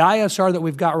 The ISR that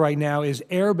we've got right now is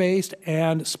air-based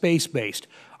and space-based.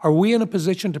 Are we in a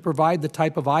position to provide the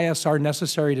type of ISR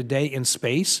necessary today in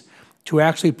space to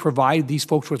actually provide these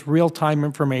folks with real-time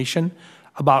information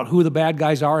about who the bad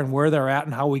guys are and where they're at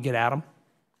and how we get at them?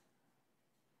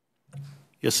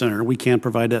 Yes, Senator. We can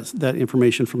provide that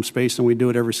information from space, and we do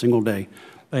it every single day.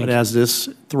 But as this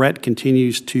threat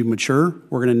continues to mature,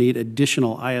 we're going to need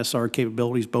additional ISR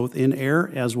capabilities both in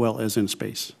air as well as in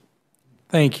space.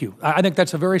 Thank you. I think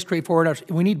that's a very straightforward answer.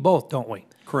 We need both, don't we?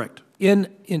 Correct. In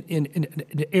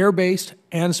air-based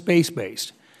and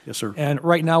space-based. Yes, sir. And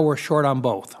right now we're short on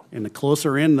both. And the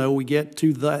closer in, though, we get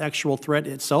to the actual threat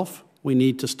itself, we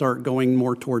need to start going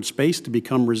more towards space to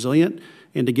become resilient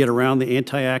and to get around the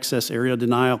anti-access area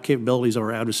denial capabilities of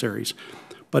our adversaries.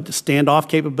 But the standoff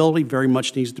capability very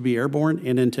much needs to be airborne,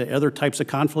 and into other types of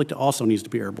conflict, it also needs to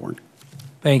be airborne.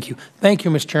 Thank you. Thank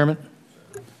you, Mr. Chairman.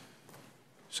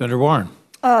 Senator Warren.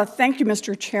 Thank you,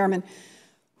 Mr. Chairman.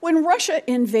 When Russia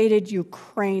invaded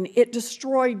Ukraine, it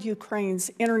destroyed Ukraine's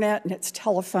internet and its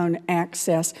telephone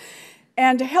access.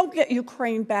 And to help get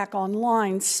Ukraine back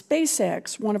online,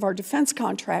 SpaceX, one of our defense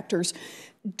contractors,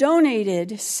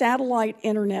 donated satellite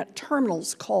internet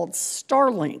terminals called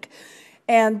Starlink.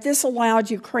 And this allowed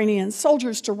Ukrainian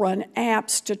soldiers to run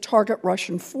apps to target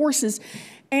Russian forces.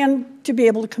 and to be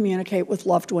able to communicate with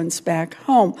loved ones back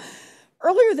home.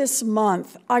 Earlier this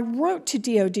month, I wrote to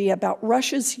DoD about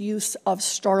Russia's use of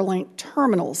Starlink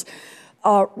terminals.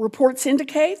 Reports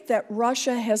indicate that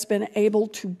Russia has been able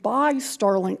to buy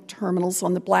Starlink terminals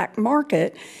on the black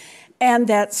market and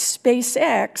that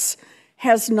SpaceX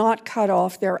has not cut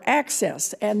off their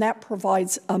access, and that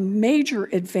provides a major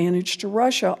advantage to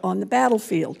Russia on the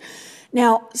battlefield.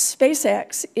 Now,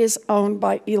 SpaceX is owned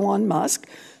by Elon Musk,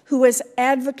 who has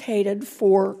advocated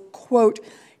for, quote,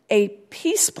 a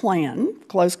peace plan,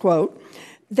 close quote,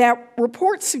 that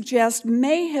reports suggest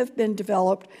may have been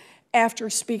developed after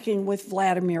speaking with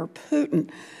Vladimir Putin.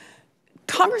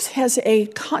 Congress has a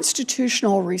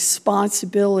constitutional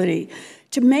responsibility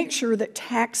to make sure that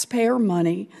taxpayer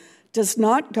money does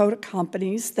not go to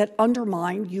companies that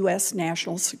undermine U.S.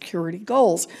 national security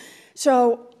goals.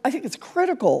 So I think it's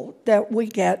critical that we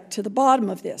get to the bottom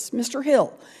of this. Mr.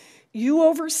 Hill, you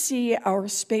oversee our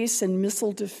space and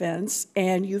missile defense,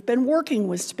 and you've been working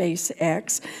with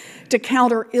SpaceX to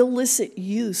counter illicit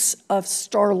use of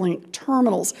Starlink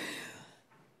terminals.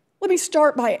 Let me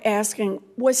start by asking,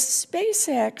 was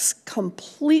SpaceX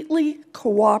completely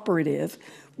cooperative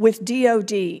with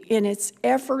DoD in its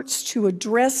efforts to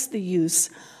address the use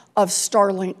of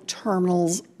Starlink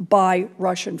terminals by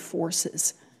Russian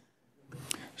forces?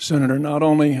 Senator, not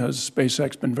only has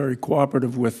SpaceX been very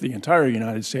cooperative with the entire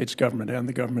United States government and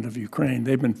the government of Ukraine,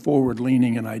 they've been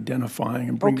forward-leaning in identifying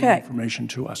and bringing information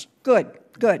to us. Good,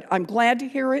 good. I'm glad to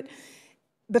hear it,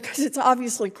 because it's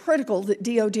obviously critical that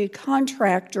DoD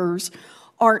contractors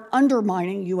aren't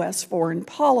undermining U.S. foreign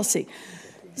policy.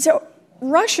 So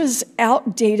Russia's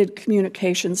outdated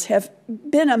communications have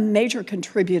been a major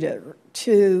contributor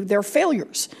to their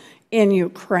failures in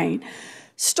Ukraine.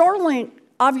 Starlink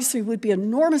obviously would be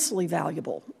enormously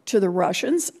valuable to the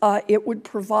Russians. It would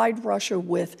provide Russia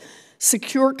with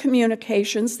secure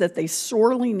communications that they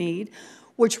sorely need,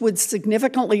 which would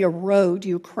significantly erode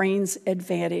Ukraine's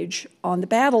advantage on the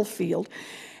battlefield.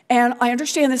 And I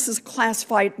understand this is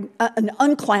an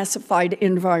unclassified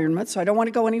environment, so I don't want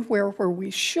to go anywhere where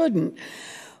we shouldn't.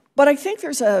 But I think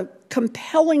there's a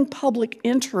compelling public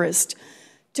interest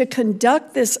to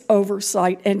conduct this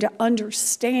oversight and to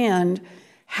understand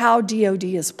how DoD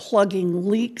is plugging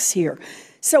leaks here.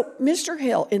 So, Mr.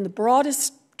 Hill, in the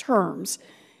broadest terms,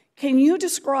 can you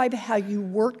describe how you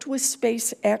worked with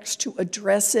SpaceX to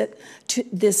address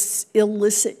this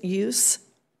illicit use?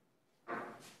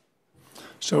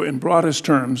 So in broadest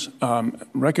terms,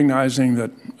 recognizing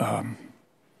that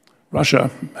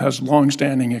Russia has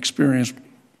longstanding experience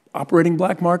operating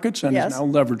black markets and is now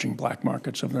leveraging black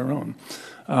markets of their own.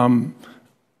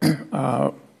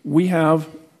 We have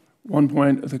one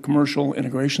point the Commercial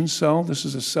Integration Cell. This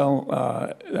is a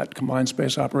cell at Combined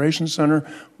Space Operations Center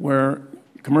where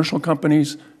commercial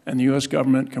companies and the U.S.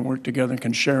 government can work together and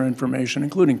can share information,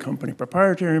 including company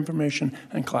proprietary information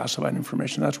and classified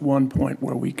information. That's one point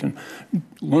where we can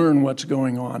learn what's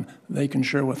going on. They can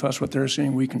share with us what they're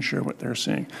seeing. We can share what they're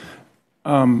seeing.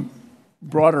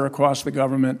 Broader across the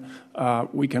government,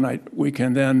 we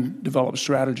can then develop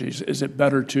strategies. Is it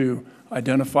better to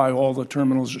identify all the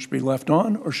terminals that should be left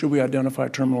on, or should we identify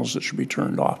terminals that should be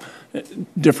turned off?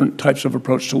 Different types of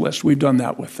approach to lists. We've done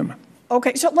that with them.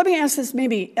 Okay, so let me ask this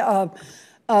maybe a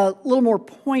little more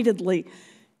pointedly.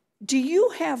 Do you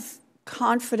have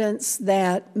confidence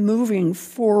that moving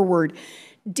forward,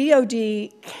 DoD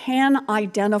can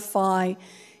identify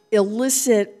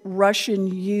illicit Russian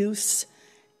use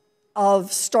of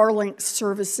Starlink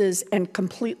services and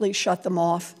completely shut them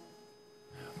off?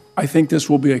 I think this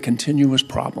will be a continuous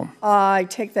problem. I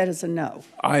take that as a no.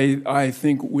 I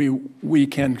think we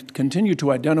can continue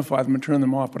to identify them and turn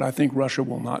them off, but I think Russia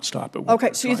will not stop it.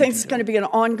 Okay, so you think it's going to be an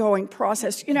ongoing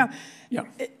process. You know,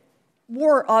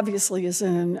 war obviously is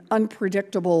an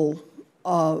unpredictable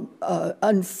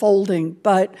unfolding,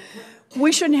 but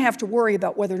we shouldn't have to worry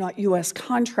about whether or not U.S.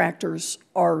 contractors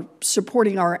are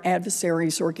supporting our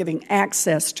adversaries or giving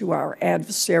access to our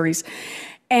adversaries.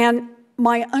 And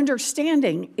my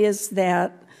understanding is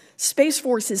that Space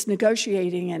Force is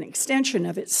negotiating an extension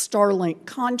of its Starlink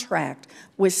contract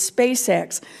with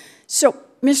SpaceX. So,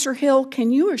 Mr. Hill,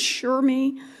 can you assure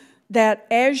me that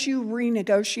as you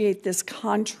renegotiate this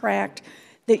contract,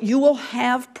 that you will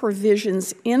have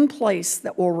provisions in place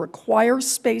that will require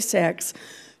SpaceX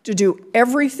to do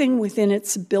everything within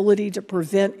its ability to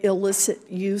prevent illicit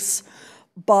use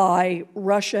by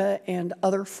Russia and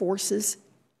other forces?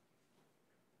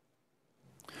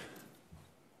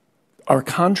 Our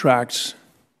contracts,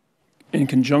 in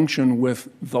conjunction with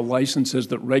the licenses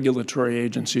that regulatory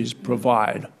agencies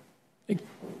provide,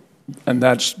 and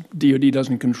that's DoD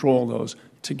doesn't control those,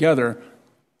 together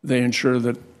they ensure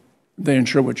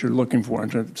what you're looking for.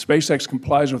 And SpaceX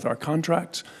complies with our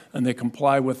contracts, and they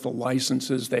comply with the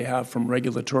licenses they have from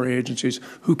regulatory agencies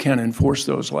who can enforce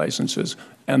those licenses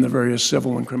and the various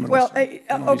civil and criminal. Well,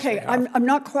 okay, I'm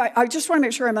not quite, I just want to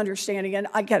make sure I'm understanding, and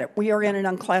I get it. We are in an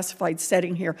unclassified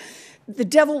setting here. The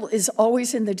devil is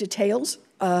always in the details.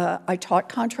 I taught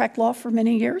contract law for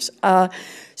many years.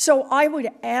 So I would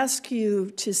ask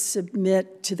you to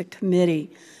submit to the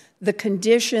committee the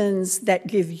conditions that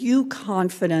give you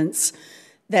confidence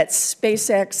that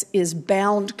SpaceX is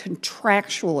bound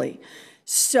contractually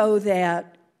so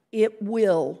that it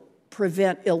will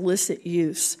prevent illicit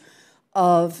use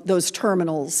of those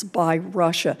terminals by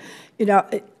Russia. You know,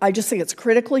 I just think it's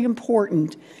critically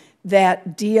important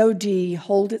that DOD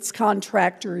hold its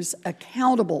contractors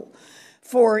accountable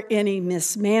for any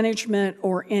mismanagement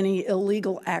or any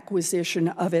illegal acquisition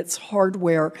of its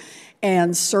hardware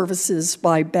and services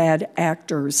by bad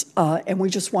actors. And we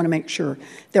just want to make sure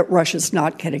that Russia's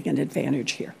not getting an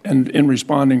advantage here. And in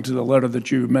responding to the letter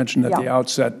that you mentioned at the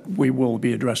outset, we will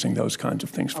be addressing those kinds of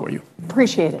things for you.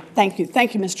 Appreciate it. Thank you.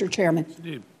 Thank you, Mr. Chairman.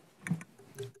 Indeed.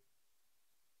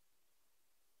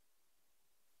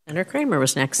 Senator Kramer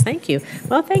was next. Thank you.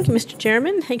 Well, thank you, Mr.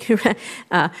 Chairman. Thank you.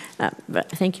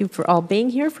 Thank you for all being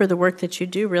here, for the work that you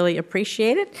do. Really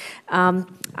appreciate it. I'm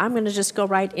going to just go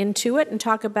right into it and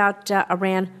talk about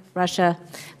Iran, Russia.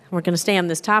 We're going to stay on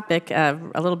this topic a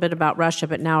little bit about Russia,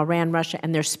 but now Iran, Russia,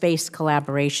 and their space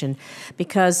collaboration,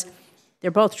 because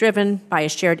they're both driven by a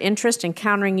shared interest in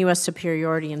countering U.S.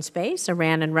 superiority in space.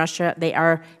 Iran and Russia, they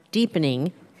are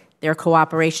deepening their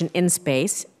cooperation in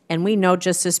space. And we know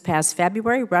just this past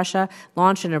February, Russia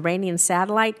launched an Iranian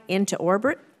satellite into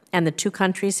orbit, and the two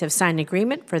countries have signed an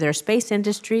agreement for their space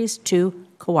industries to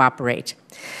cooperate.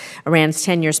 Iran's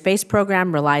 10-year space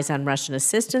program relies on Russian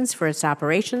assistance for its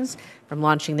operations, from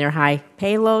launching their high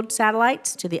payload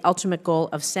satellites to the ultimate goal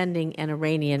of sending an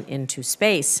Iranian into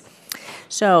space.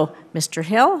 So, Mr.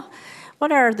 Hill,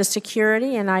 what are the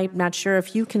security, and I'm not sure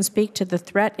if you can speak to the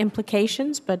threat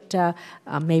implications, but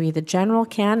maybe the general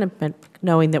can, but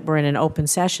knowing that we're in an open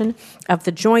session, of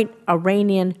the joint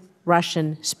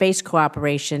Iranian-Russian space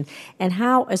cooperation, and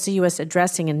how is the U.S.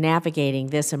 addressing and navigating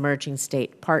this emerging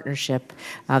state partnership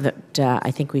that I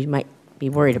think we might be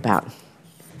worried about?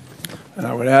 And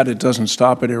I would add, it doesn't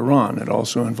stop at Iran. It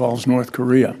also involves North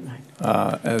Korea.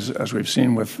 As we've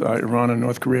seen with Iran and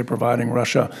North Korea providing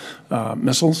Russia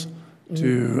missiles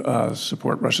to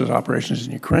support Russia's operations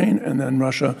in Ukraine, and then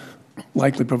Russia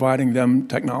likely providing them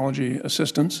technology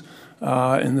assistance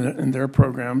in their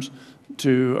programs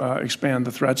to expand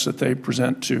the threats that they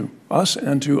present to us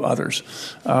and to others.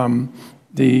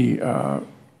 The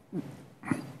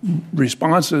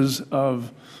responses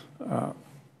of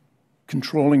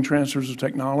controlling transfers of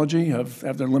technology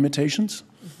have their limitations.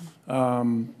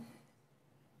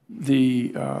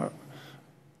 The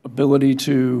ability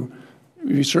to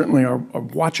we certainly are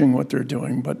watching what they're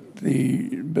doing, but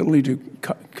the ability to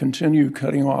continue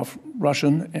cutting off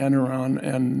Russian and Iran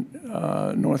and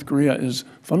North Korea is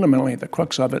fundamentally at the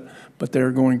crux of it, but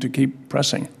they're going to keep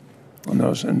pressing on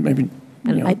those. And maybe,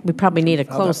 we probably need a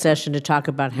closed session to talk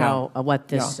about how what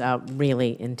this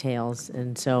really entails.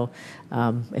 And so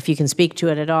if you can speak to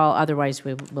it at all, otherwise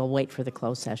we'll wait for the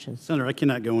closed session. Senator, I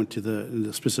cannot go into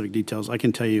the specific details. I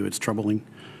can tell you it's troubling.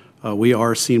 We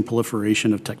are seeing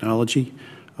proliferation of technology.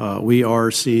 We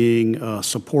are seeing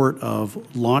support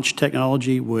of launch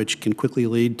technology, which can quickly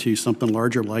lead to something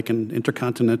larger like an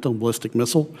intercontinental ballistic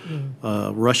missile.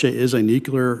 Russia is a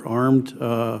nuclear-armed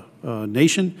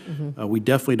nation. We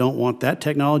definitely don't want that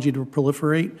technology to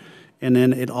proliferate. And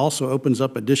then it also opens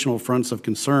up additional fronts of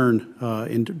concern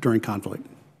during conflict.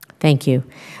 Thank you.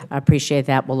 I appreciate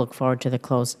that. We'll look forward to the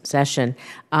closed session.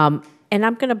 And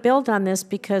I'm going to build on this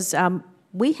because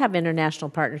we have international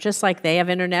partners. Just like they have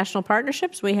international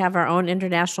partnerships, we have our own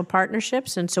international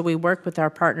partnerships, and so we work with our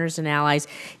partners and allies.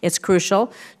 It's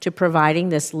crucial to providing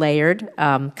this layered,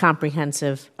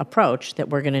 comprehensive approach that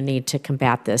we're going to need to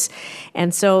combat this.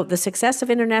 And so the success of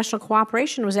international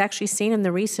cooperation was actually seen in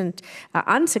the recent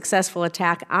unsuccessful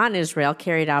attack on Israel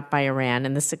carried out by Iran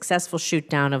and the successful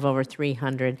shoot-down of over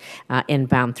 300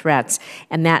 inbound threats.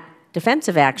 And that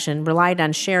defensive action relied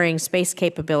on sharing space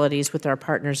capabilities with our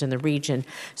partners in the region.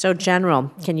 So, General,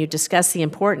 can you discuss the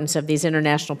importance of these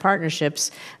international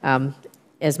partnerships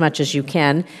as much as you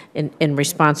can in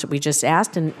response to what we just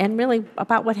asked, and really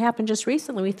about what happened just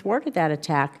recently? We thwarted that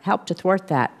attack, helped to thwart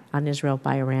that on Israel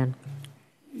by Iran.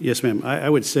 Yes, ma'am. I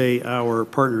would say our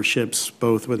partnerships,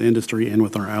 both with industry and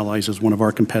with our allies, is one of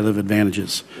our competitive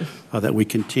advantages that we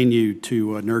continue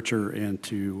to nurture and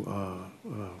to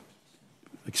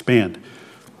expand.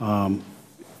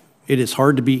 It is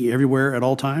hard to be everywhere at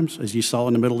all times. As you saw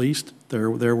in the Middle East, there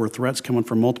were threats coming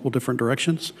from multiple different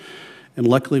directions. And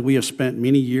luckily, we have spent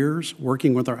many years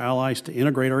working with our allies to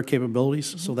integrate our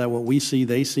capabilities so that what we see,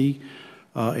 they see,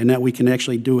 and that we can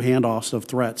actually do handoffs of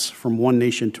threats from one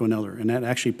nation to another. And that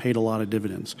actually paid a lot of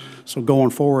dividends. So going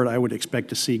forward, I would expect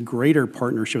to see greater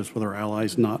partnerships with our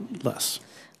allies, not less.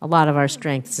 A lot of our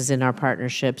strengths is in our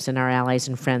partnerships and our allies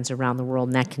and friends around the world,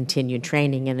 and that continued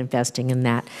training and investing in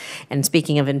that. And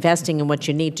speaking of investing in what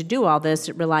you need to do all this,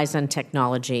 it relies on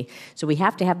technology. So we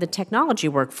have to have the technology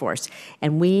workforce,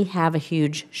 and we have a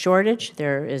huge shortage.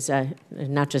 There is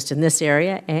not just in this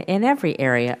area, in every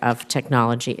area of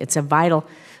technology. It's a vital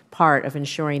part of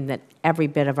ensuring that every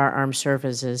bit of our armed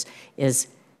services is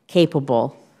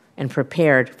capable and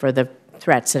prepared for the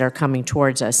threats that are coming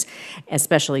towards us,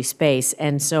 especially space.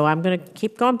 And so I'm going to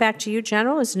keep going back to you,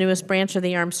 General, as the newest branch of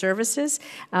the Armed Services.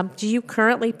 Do you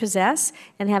currently possess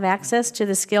and have access to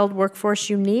the skilled workforce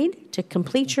you need to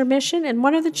complete your mission? And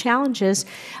what are the challenges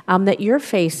that you're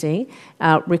facing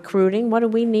recruiting? What do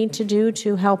we need to do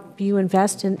to help you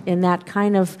invest in that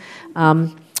kind of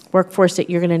workforce that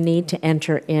you're going to need to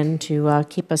enter in to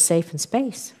keep us safe in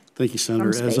space? Thank you,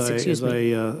 Senator. Space, as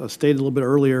I stated a little bit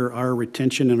earlier, our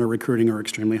retention and our recruiting are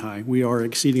extremely high. We are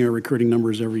exceeding our recruiting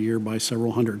numbers every year by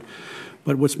several hundred.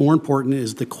 But what's more important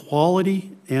is the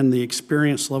quality and the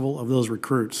experience level of those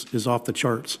recruits is off the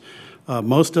charts.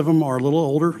 Most of them are a little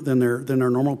older than their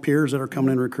normal peers that are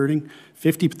coming in recruiting.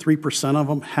 53% of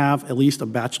them have at least a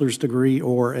bachelor's degree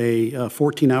or a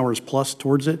 14 hours plus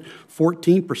towards it.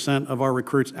 14% of our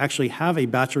recruits actually have a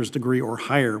bachelor's degree or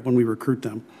higher when we recruit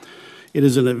them. It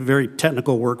is in a very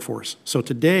technical workforce. So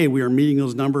today we are meeting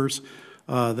those numbers.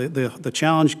 The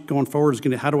challenge going forward is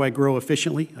going to how do I grow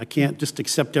efficiently? I can't just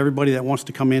accept everybody that wants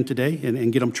to come in today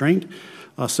and get them trained.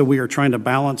 So we are trying to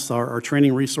balance our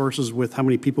training resources with how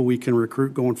many people we can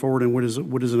recruit going forward and what is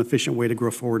an efficient way to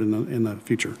grow forward in the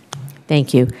future.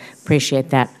 Thank you.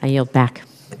 Appreciate that. I yield back.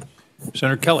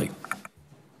 Senator Kelly.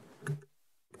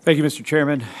 Thank you, Mr.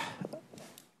 Chairman.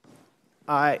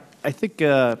 I think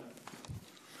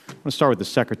I'm going to start with the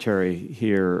Secretary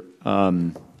here.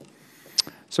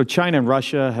 So China and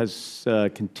Russia has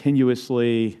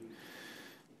continuously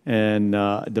and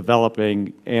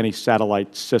developing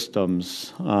anti-satellite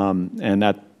systems, and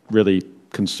that really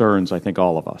concerns, I think,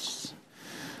 all of us.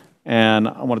 And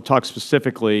I want to talk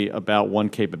specifically about one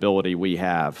capability we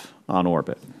have on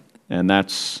orbit, and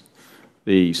that's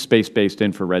the space-based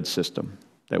infrared system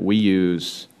that we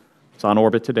use. It's on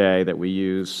orbit today that we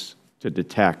use to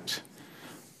detect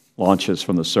launches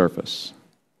from the surface,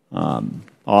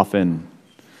 often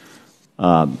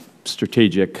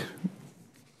strategic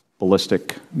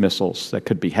ballistic missiles that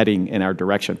could be heading in our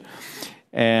direction.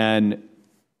 And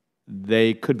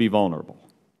they could be vulnerable.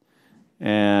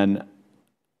 And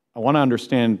I want to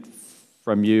understand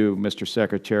from you, Mr.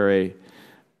 Secretary,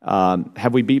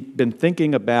 have we been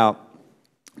thinking about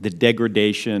the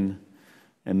degradation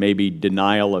and maybe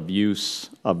denial of use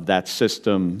of that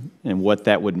system and what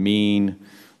that would mean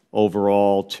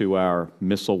overall to our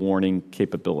missile warning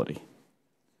capability?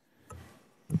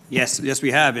 Yes,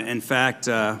 we have. In fact,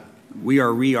 we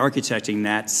are re-architecting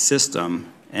that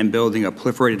system and building a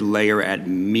proliferated layer at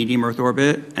medium Earth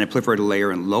orbit and a proliferated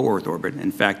layer in low Earth orbit.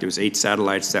 In fact, there's 8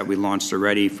 satellites that we launched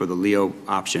already for the LEO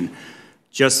option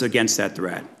just against that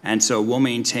threat. And so we'll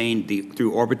maintain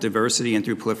through orbit diversity and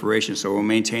through proliferation. So we'll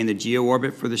maintain the GEO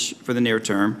orbit for the near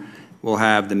term. We'll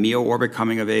have the MEO orbit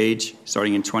coming of age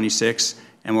starting in 26,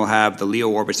 and we'll have the LEO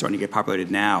orbit starting to get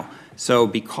populated now. So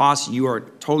because you are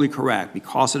totally correct,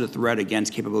 because of the threat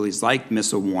against capabilities like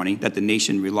missile warning that the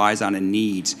nation relies on and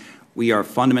needs, we are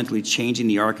fundamentally changing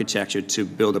the architecture to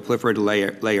build a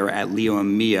proliferated layer at LEO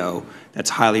and MEO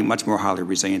that's much more highly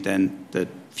resilient than the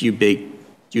few big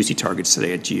juicy targets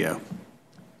today at GEO.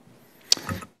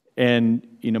 And,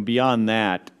 beyond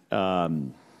that,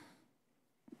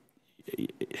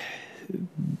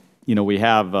 we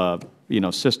have a,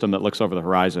 system that looks over the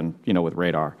horizon, with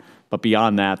radar. But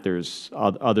beyond that, there's,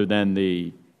 other than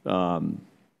the,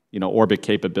 orbit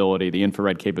capability, the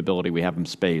infrared capability we have in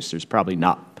space, there's probably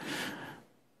not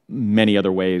many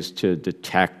other ways to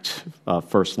detect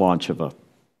first launch of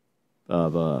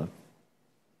a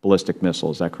ballistic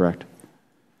missile. Is that correct?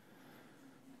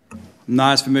 I'm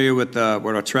not as familiar with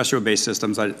what our terrestrial-based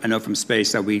systems. I know from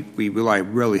space that we rely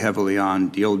really heavily on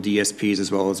the old DSPs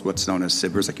as well as what's known as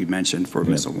SIBRs, like you mentioned, for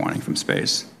missile warning from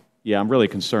space. Yeah, I'm really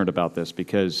concerned about this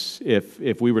because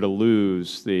if we were to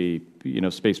lose the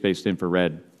space-based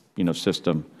infrared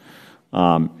system,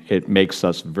 it makes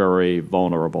us very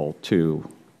vulnerable to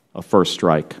a first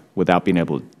strike without being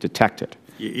able to detect it.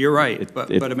 You're right,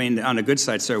 but I mean, on the good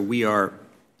side, sir, we are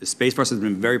The Space Force has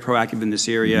been very proactive in this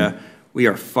area. We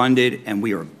are funded, and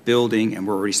we are building, and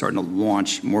we're already starting to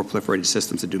launch more proliferated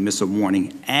systems to do missile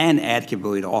warning and add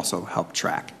capability to also help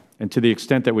track. And to the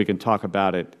extent that we can talk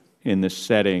about it in this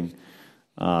setting,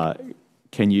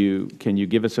 can you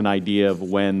give us an idea of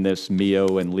when this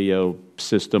MEO and LEO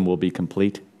system will be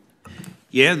complete?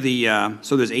 Yeah,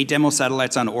 so there's 8 demo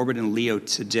satellites on orbit in LEO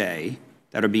today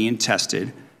that are being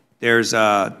tested. There's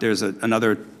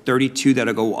another 32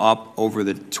 that'll go up over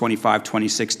the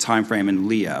 25-26 timeframe in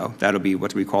LEO. That'll be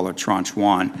what we call a Tranche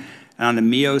 1. And on the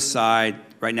MEO side,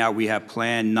 right now we have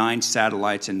planned 9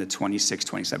 satellites in the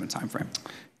 26-27 timeframe.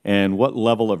 And what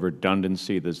level of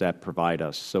redundancy does that provide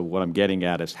us? So what I'm getting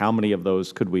at is how many of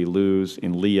those could we lose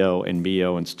in LEO and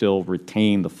MEO and still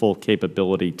retain the full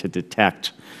capability to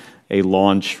detect a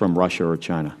launch from Russia or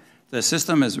China? The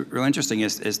system is real interesting.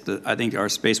 I think our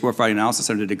Space Warfighting Analysis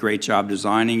Center did a great job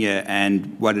designing it,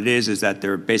 and what it is that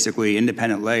they're basically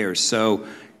independent layers. So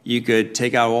you could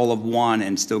take out all of one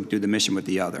and still do the mission with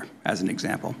the other, as an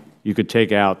example. You could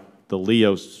take out the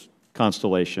LEO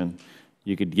constellation,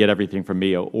 you could get everything from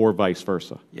MEO, or vice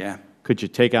versa. Yeah. Could you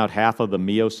take out half of the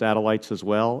MEO satellites as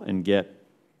well and get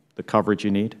the coverage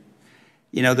you need?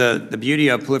 You know, the beauty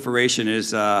of proliferation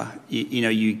is,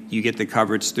 you get the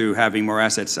coverage through having more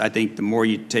assets. I think the more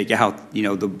you take out,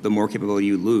 the more capability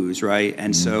you lose, right?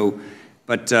 And so,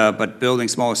 but building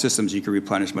smaller systems, you can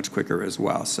replenish much quicker as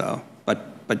well. So,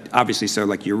 but obviously, sir,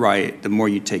 like you're right, the more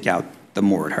you take out, the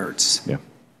more it hurts. Yeah.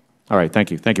 All right.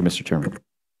 Thank you. Thank you, Mr. Chairman.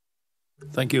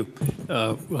 Thank you.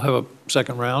 We'll have a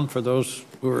second round for those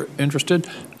who are interested.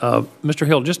 Mr.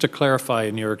 Hill, just to clarify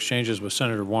in your exchanges with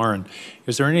Senator Warren,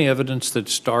 is there any evidence that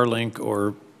Starlink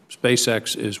or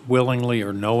SpaceX is willingly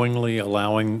or knowingly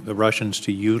allowing the Russians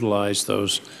to utilize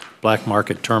those black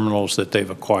market terminals that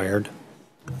they've acquired?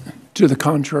 To the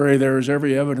contrary, there is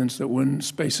every evidence that when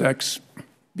SpaceX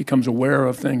becomes aware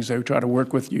of things, they try to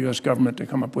work with the U.S. government to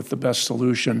come up with the best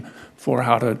solution for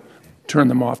how to turn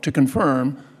them off, to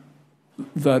confirm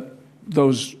that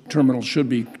those terminals should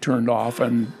be turned off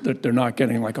and that they're not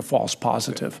getting like a false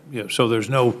positive. Yeah, so there's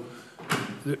no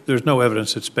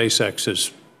evidence that SpaceX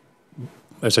is,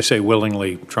 as I say,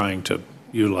 willingly trying to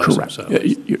utilize correct.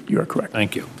 themselves. You are correct.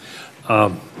 Thank you.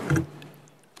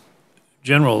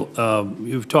 General,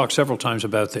 you've talked several times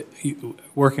about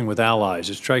working with allies.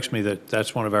 It strikes me that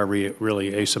that's one of our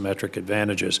really asymmetric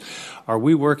advantages. Are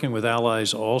we working with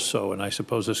allies also, and I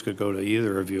suppose this could go to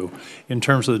either of you, in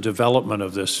terms of the development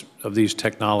of these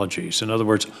technologies? In other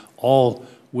words, all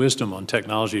wisdom on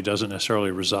technology doesn't necessarily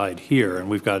reside here, and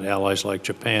we've got allies like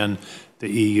Japan,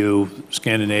 the EU,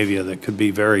 Scandinavia that could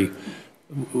be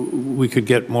we could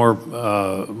get more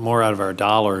out of our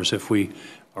dollars if we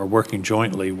are working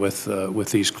jointly with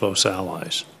these close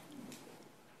allies.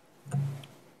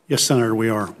 Yes, Senator, we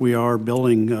are. We are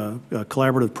building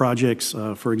collaborative projects,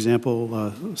 for example,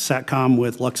 SATCOM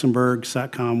with Luxembourg,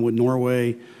 SATCOM with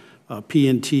Norway,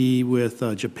 PNT with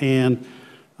Japan.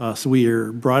 So we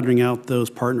are broadening out those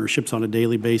partnerships on a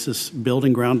daily basis,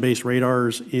 building ground-based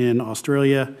radars in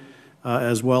Australia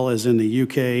as well as in the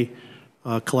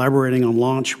UK, collaborating on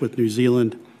launch with New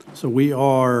Zealand. So we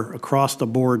are across the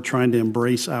board trying to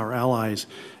embrace our allies.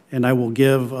 And I will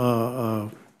give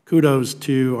kudos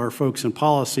to our folks in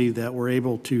policy that we're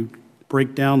able to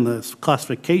break down the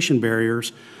classification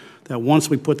barriers that once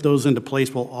we put those into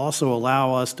place will also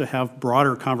allow us to have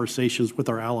broader conversations with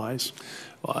our allies.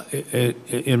 Well,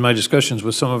 in my discussions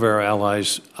with some of our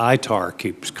allies, ITAR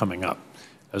keeps coming up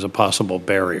as a possible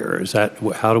barrier. Is that,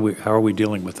 how are we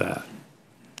dealing with that?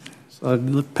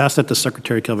 So pass that to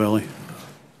Secretary Calvelli.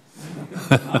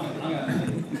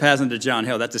 Passing to John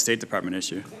Hill, that's a State Department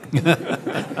issue.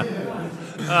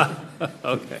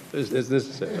 Okay. This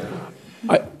is it.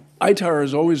 ITAR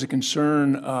is always a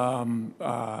concern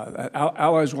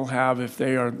allies will have if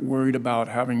they are worried about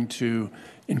having to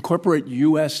incorporate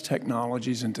U.S.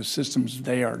 technologies into systems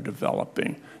they are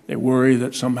developing. They worry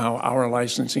that somehow our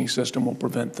licensing system will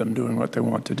prevent them doing what they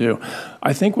want to do.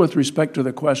 I think with respect to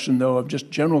the question, though, of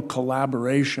just general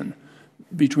collaboration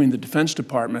between the Defense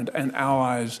Department and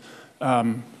allies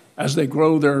as they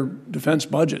grow their defense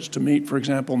budgets to meet, for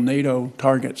example, NATO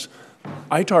targets.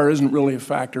 ITAR isn't really a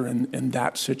factor in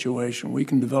that situation. We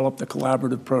can develop the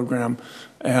collaborative program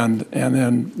and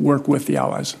then work with the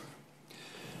allies.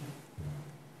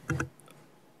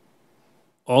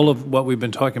 All of what we've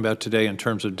been talking about today in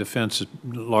terms of defense has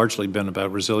largely been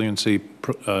about resiliency,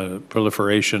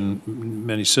 proliferation,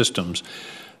 many systems.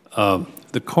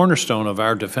 The cornerstone of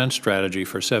our defense strategy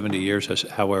for 70 years,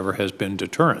 however, has been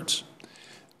deterrence.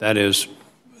 That is,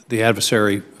 the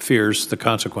adversary fears the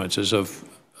consequences of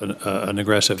an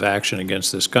aggressive action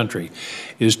against this country.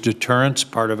 Is deterrence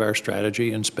part of our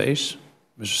strategy in space,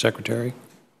 Mr. Secretary?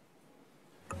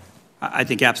 I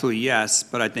think absolutely yes,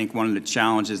 but I think one of the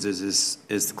challenges is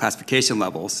the classification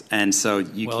levels, and so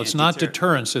you well, can't it's not deter.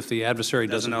 deterrence if the adversary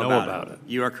doesn't know about it.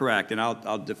 You are correct, and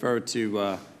I'll defer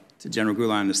to General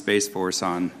Guetlein and the Space Force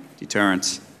on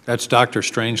deterrence. That's Dr.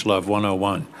 Strangelove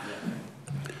 101.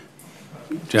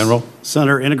 General?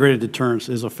 Senator, integrated deterrence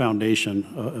is a foundation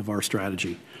of our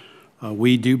strategy.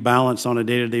 We do balance on a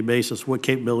day-to-day basis what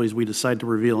capabilities we decide to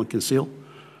reveal and conceal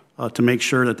to make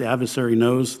sure that the adversary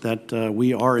knows that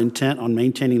we are intent on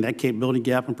maintaining that capability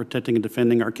gap and protecting and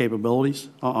defending our capabilities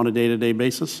on a day-to-day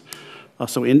basis.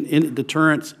 So in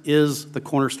deterrence is the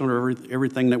cornerstone of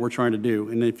everything that we're trying to do.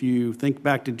 And if you think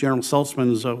back to General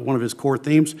Saltzman's, one of his core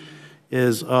themes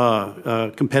is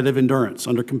competitive endurance.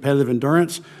 Under competitive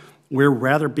endurance, we'd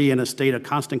rather be in a state of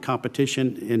constant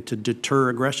competition and to deter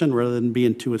aggression rather than be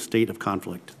into a state of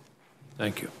conflict.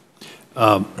 Thank you.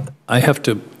 I have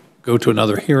to go to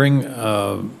another hearing.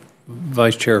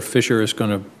 Vice Chair Fisher is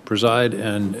going to preside,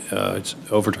 and it's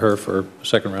over to her for a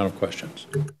second round of questions.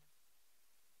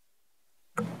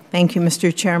 Thank you,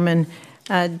 Mr. Chairman.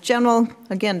 General,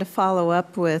 again, to follow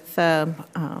up with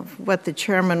what the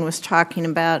chairman was talking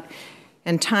about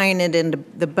and tying it into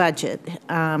the budget.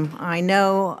 I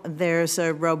know there's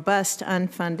a robust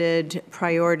unfunded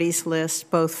priorities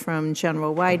list, both from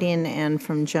General Whiting and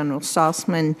from General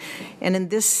Saltzman. And in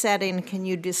this setting, can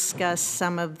you discuss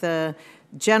some of the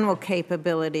general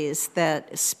capabilities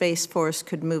that Space Force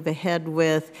could move ahead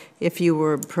with if you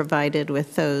were provided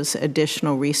with those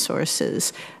additional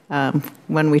resources?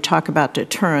 When we talk about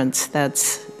deterrence,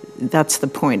 that's the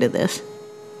point of this.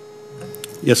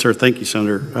 Yes, sir. Thank you,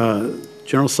 Senator.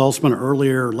 General Saltzman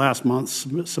earlier last month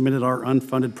submitted our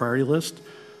unfunded priority list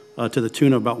to the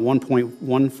tune of about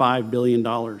 $1.15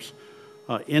 billion.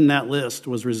 In that list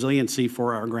was resiliency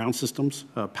for our ground systems,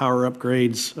 power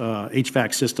upgrades,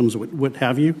 HVAC systems, what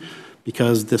have you,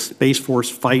 because the Space Force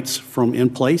fights from in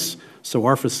place. So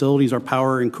our facilities, our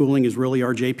power and cooling is really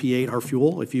our JP-8, our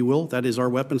fuel, if you will. That is our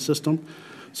weapon system.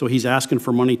 So he's asking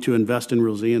for money to invest in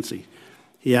resiliency.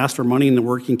 He asked for money in the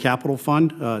working capital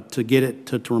fund to get it,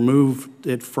 to remove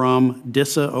it from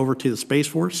DISA over to the Space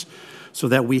Force so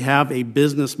that we have a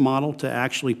business model to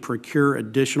actually procure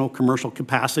additional commercial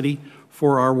capacity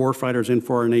for our warfighters and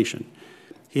for our nation.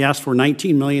 He asked for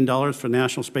 $19 million for the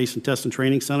National Space and Test and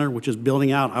Training Center, which is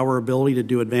building out our ability to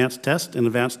do advanced test and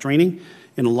advanced training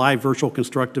in a live virtual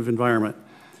constructive environment.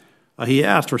 He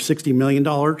asked for $60 million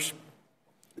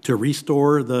to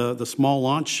restore the small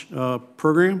launch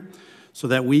program so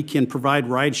that we can provide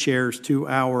ride shares to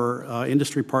our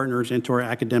industry partners and to our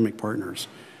academic partners.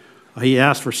 He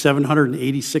asked for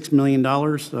 $786 million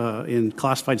in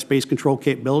classified space control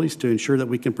capabilities to ensure that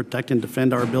we can protect and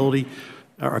defend our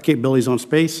capabilities on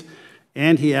space.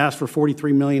 And he asked for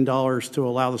 $43 million to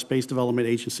allow the Space Development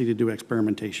Agency to do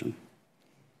experimentation.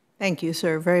 Thank you,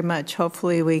 sir, very much.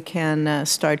 Hopefully we can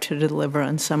start to deliver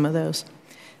on some of those.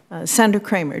 Senator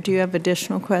Kramer, do you have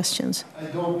additional questions? I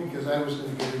don't, because I was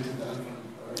going to get into that.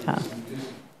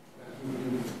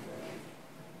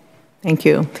 Thank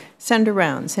you. Senator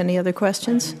Rounds, any other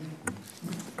questions?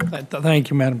 Thank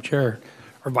you, Madam Chair,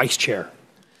 or Vice Chair.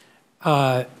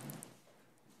 For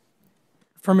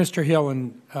Mr. Hill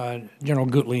and General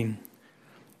Guetlein,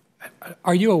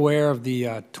 are you aware of the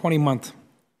 20-month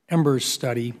Embers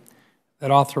study that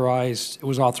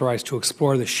was authorized to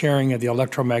explore the sharing of the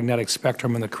electromagnetic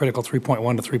spectrum in the critical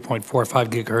 3.1 to 3.45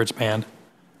 gigahertz band?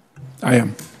 I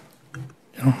am.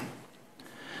 You know?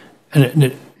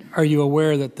 And are you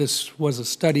aware that this was a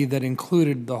study that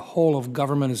included the whole of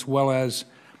government as well as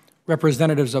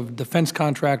representatives of defense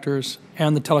contractors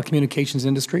and the telecommunications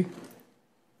industry?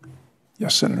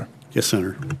 Yes, Senator. Yes,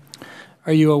 Senator.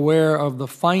 Are you aware of the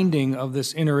finding of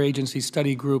this interagency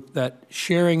study group that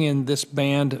sharing in this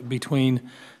band between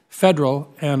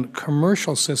federal and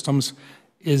commercial systems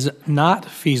is not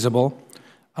feasible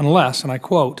unless, and I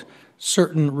quote,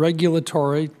 certain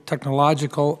regulatory,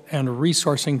 technological, and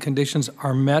resourcing conditions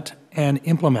are met and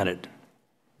implemented?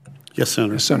 Yes,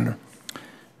 Senator. Yes, Senator.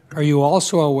 Are you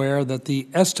also aware that the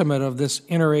estimate of this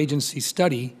interagency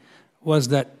study was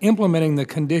that implementing the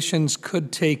conditions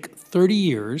could take 30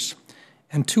 years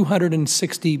and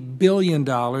 $260 billion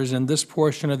in this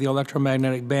portion of the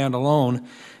electromagnetic band alone,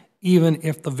 even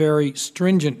if the very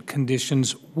stringent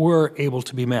conditions were able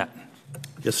to be met?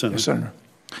 Yes, Senator. Yes, Senator.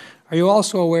 Are you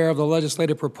also aware of the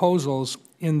legislative proposals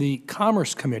in the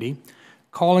Commerce Committee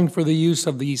calling for the use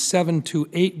of the 7 to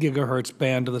 8 gigahertz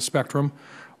band of the spectrum,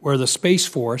 where the Space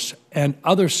Force and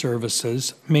other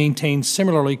services maintain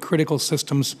similarly critical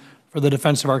systems for the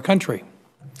defense of our country?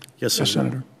 Yes, Yes,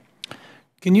 Senator.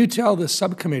 Can you tell the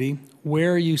subcommittee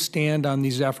where you stand on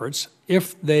these efforts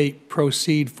if they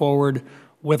proceed forward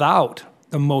without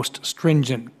the most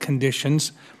stringent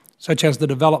conditions, such as the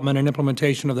development and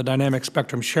implementation of the dynamic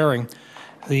spectrum sharing,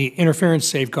 the interference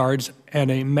safeguards, and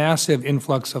a massive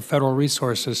influx of federal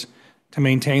resources to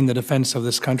maintain the defense of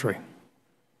this country?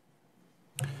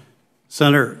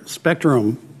 Senator,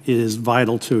 spectrum is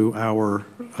vital to our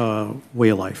way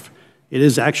of life. It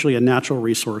is actually a natural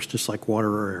resource, just like water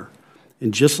or air.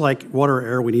 And just like water or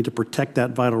air, we need to protect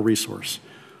that vital resource.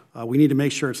 We need to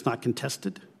make sure it's not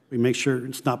contested. We make sure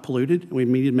it's not polluted, and we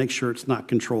need to make sure it's not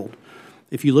controlled.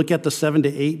 If you look at the 7 to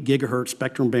 8 gigahertz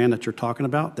spectrum band that you're talking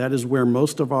about, that is where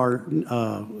most of our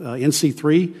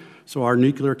NC3, so our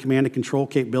nuclear command and control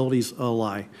capabilities,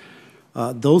 lie.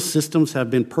 Those systems have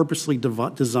been purposely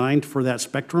designed for that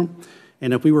spectrum,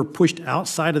 and if we were pushed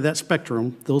outside of that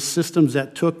spectrum, those systems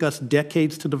that took us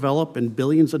decades to develop and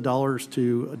billions of dollars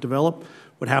to develop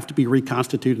would have to be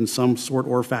reconstituted in some sort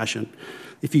or fashion.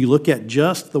 If you look at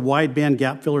just the wideband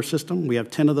gap filler system, we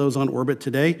have 10 of those on orbit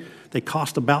today. They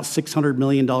cost about $600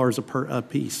 million a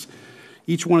piece.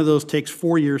 Each one of those takes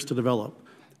 4 years to develop.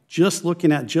 Just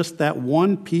looking at just that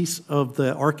one piece of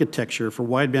the architecture for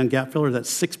wideband gap filler,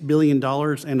 that's $6 billion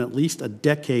and at least a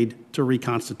decade to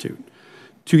reconstitute.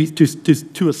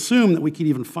 To assume that we could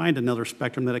even find another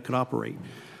spectrum that it could operate.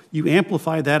 You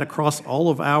amplify that across all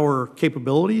of our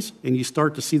capabilities, and you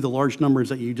start to see the large numbers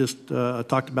that you just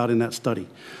talked about in that study.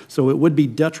 So it would be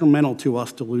detrimental to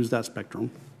us to lose that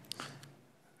spectrum.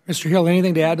 Mr. Hill,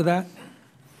 anything to add to that?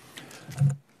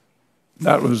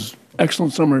 That was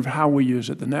excellent summary of how we use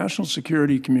it. The national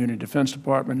security community, Defense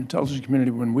Department, intelligence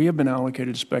community, when we have been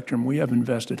allocated spectrum, we have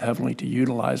invested heavily to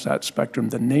utilize that spectrum.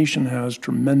 The nation has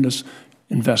tremendous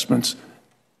investments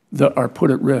that are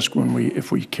put at risk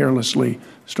if we carelessly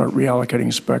start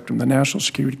reallocating spectrum. The national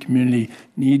security community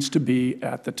needs to be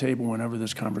at the table whenever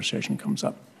this conversation comes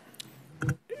up.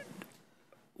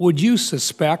 Would you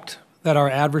suspect that our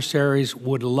adversaries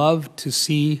would love to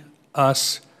see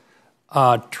us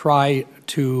try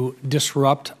to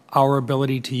disrupt our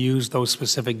ability to use those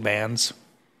specific bands?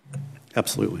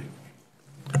 Absolutely.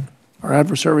 Our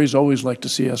adversaries always like to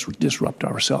see us disrupt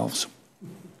ourselves.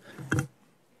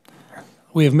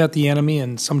 We have met the enemy,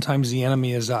 and sometimes the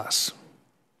enemy is us.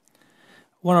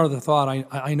 One other thought,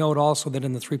 I note also that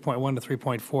in the 3.1 to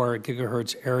 3.4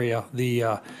 gigahertz area,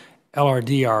 the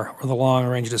LRDR, or the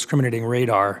long-range discriminating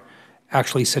radar,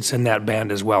 actually sits in that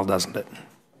band as well, doesn't it?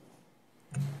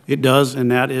 It does, and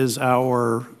that is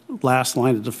our last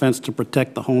line of defense to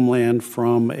protect the homeland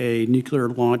from a nuclear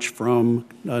launch from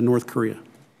North Korea.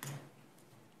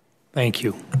 Thank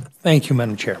you. Thank you,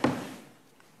 Madam Chair.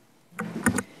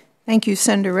 Thank you,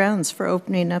 Senator Rounds, for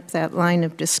opening up that line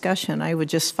of discussion. I would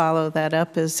just follow that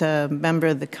up as a member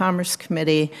of the Commerce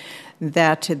Committee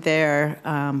that there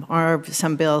are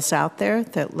some bills out there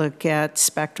that look at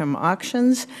spectrum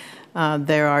auctions.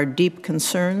 There are deep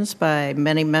concerns by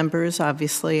many members,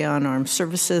 obviously on Armed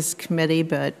Services Committee,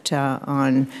 but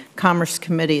on Commerce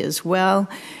Committee as well.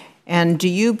 And do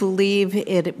you believe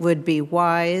it would be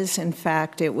wise, in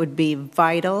fact, it would be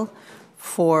vital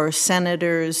for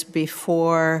senators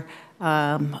before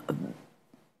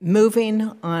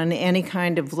moving on any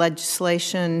kind of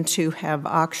legislation to have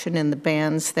auction in the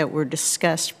bands that were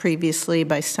discussed previously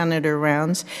by Senator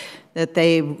Rounds, that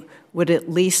they would at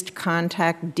least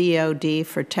contact DOD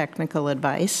for technical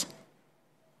advice?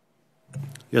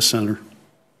 Yes, Senator.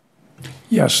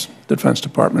 Yes, the Defense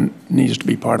Department needs to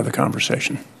be part of the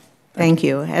conversation. Thank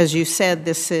you. As you said,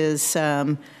 this is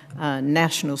a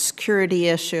national security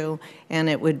issue, and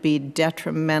it would be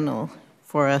detrimental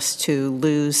for us to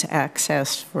lose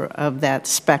access of that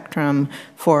spectrum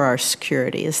for our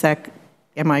security.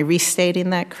 Am I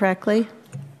restating that correctly?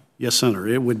 Yes, Senator.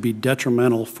 It would be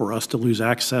detrimental for us to lose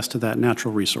access to that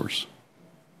natural resource.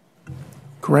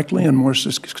 Correctly and more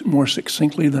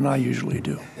succinctly than I usually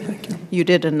do. Thank you. You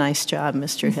did a nice job,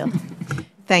 Mr. Hill.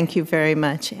 Thank you very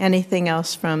much. Anything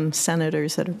else from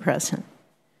senators that are present?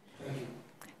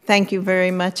 Thank you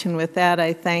very much. And with that,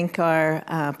 I thank our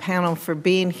panel for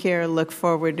being here. Look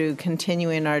forward to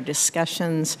continuing our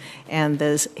discussions, and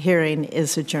this hearing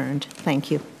is adjourned. Thank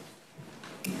you.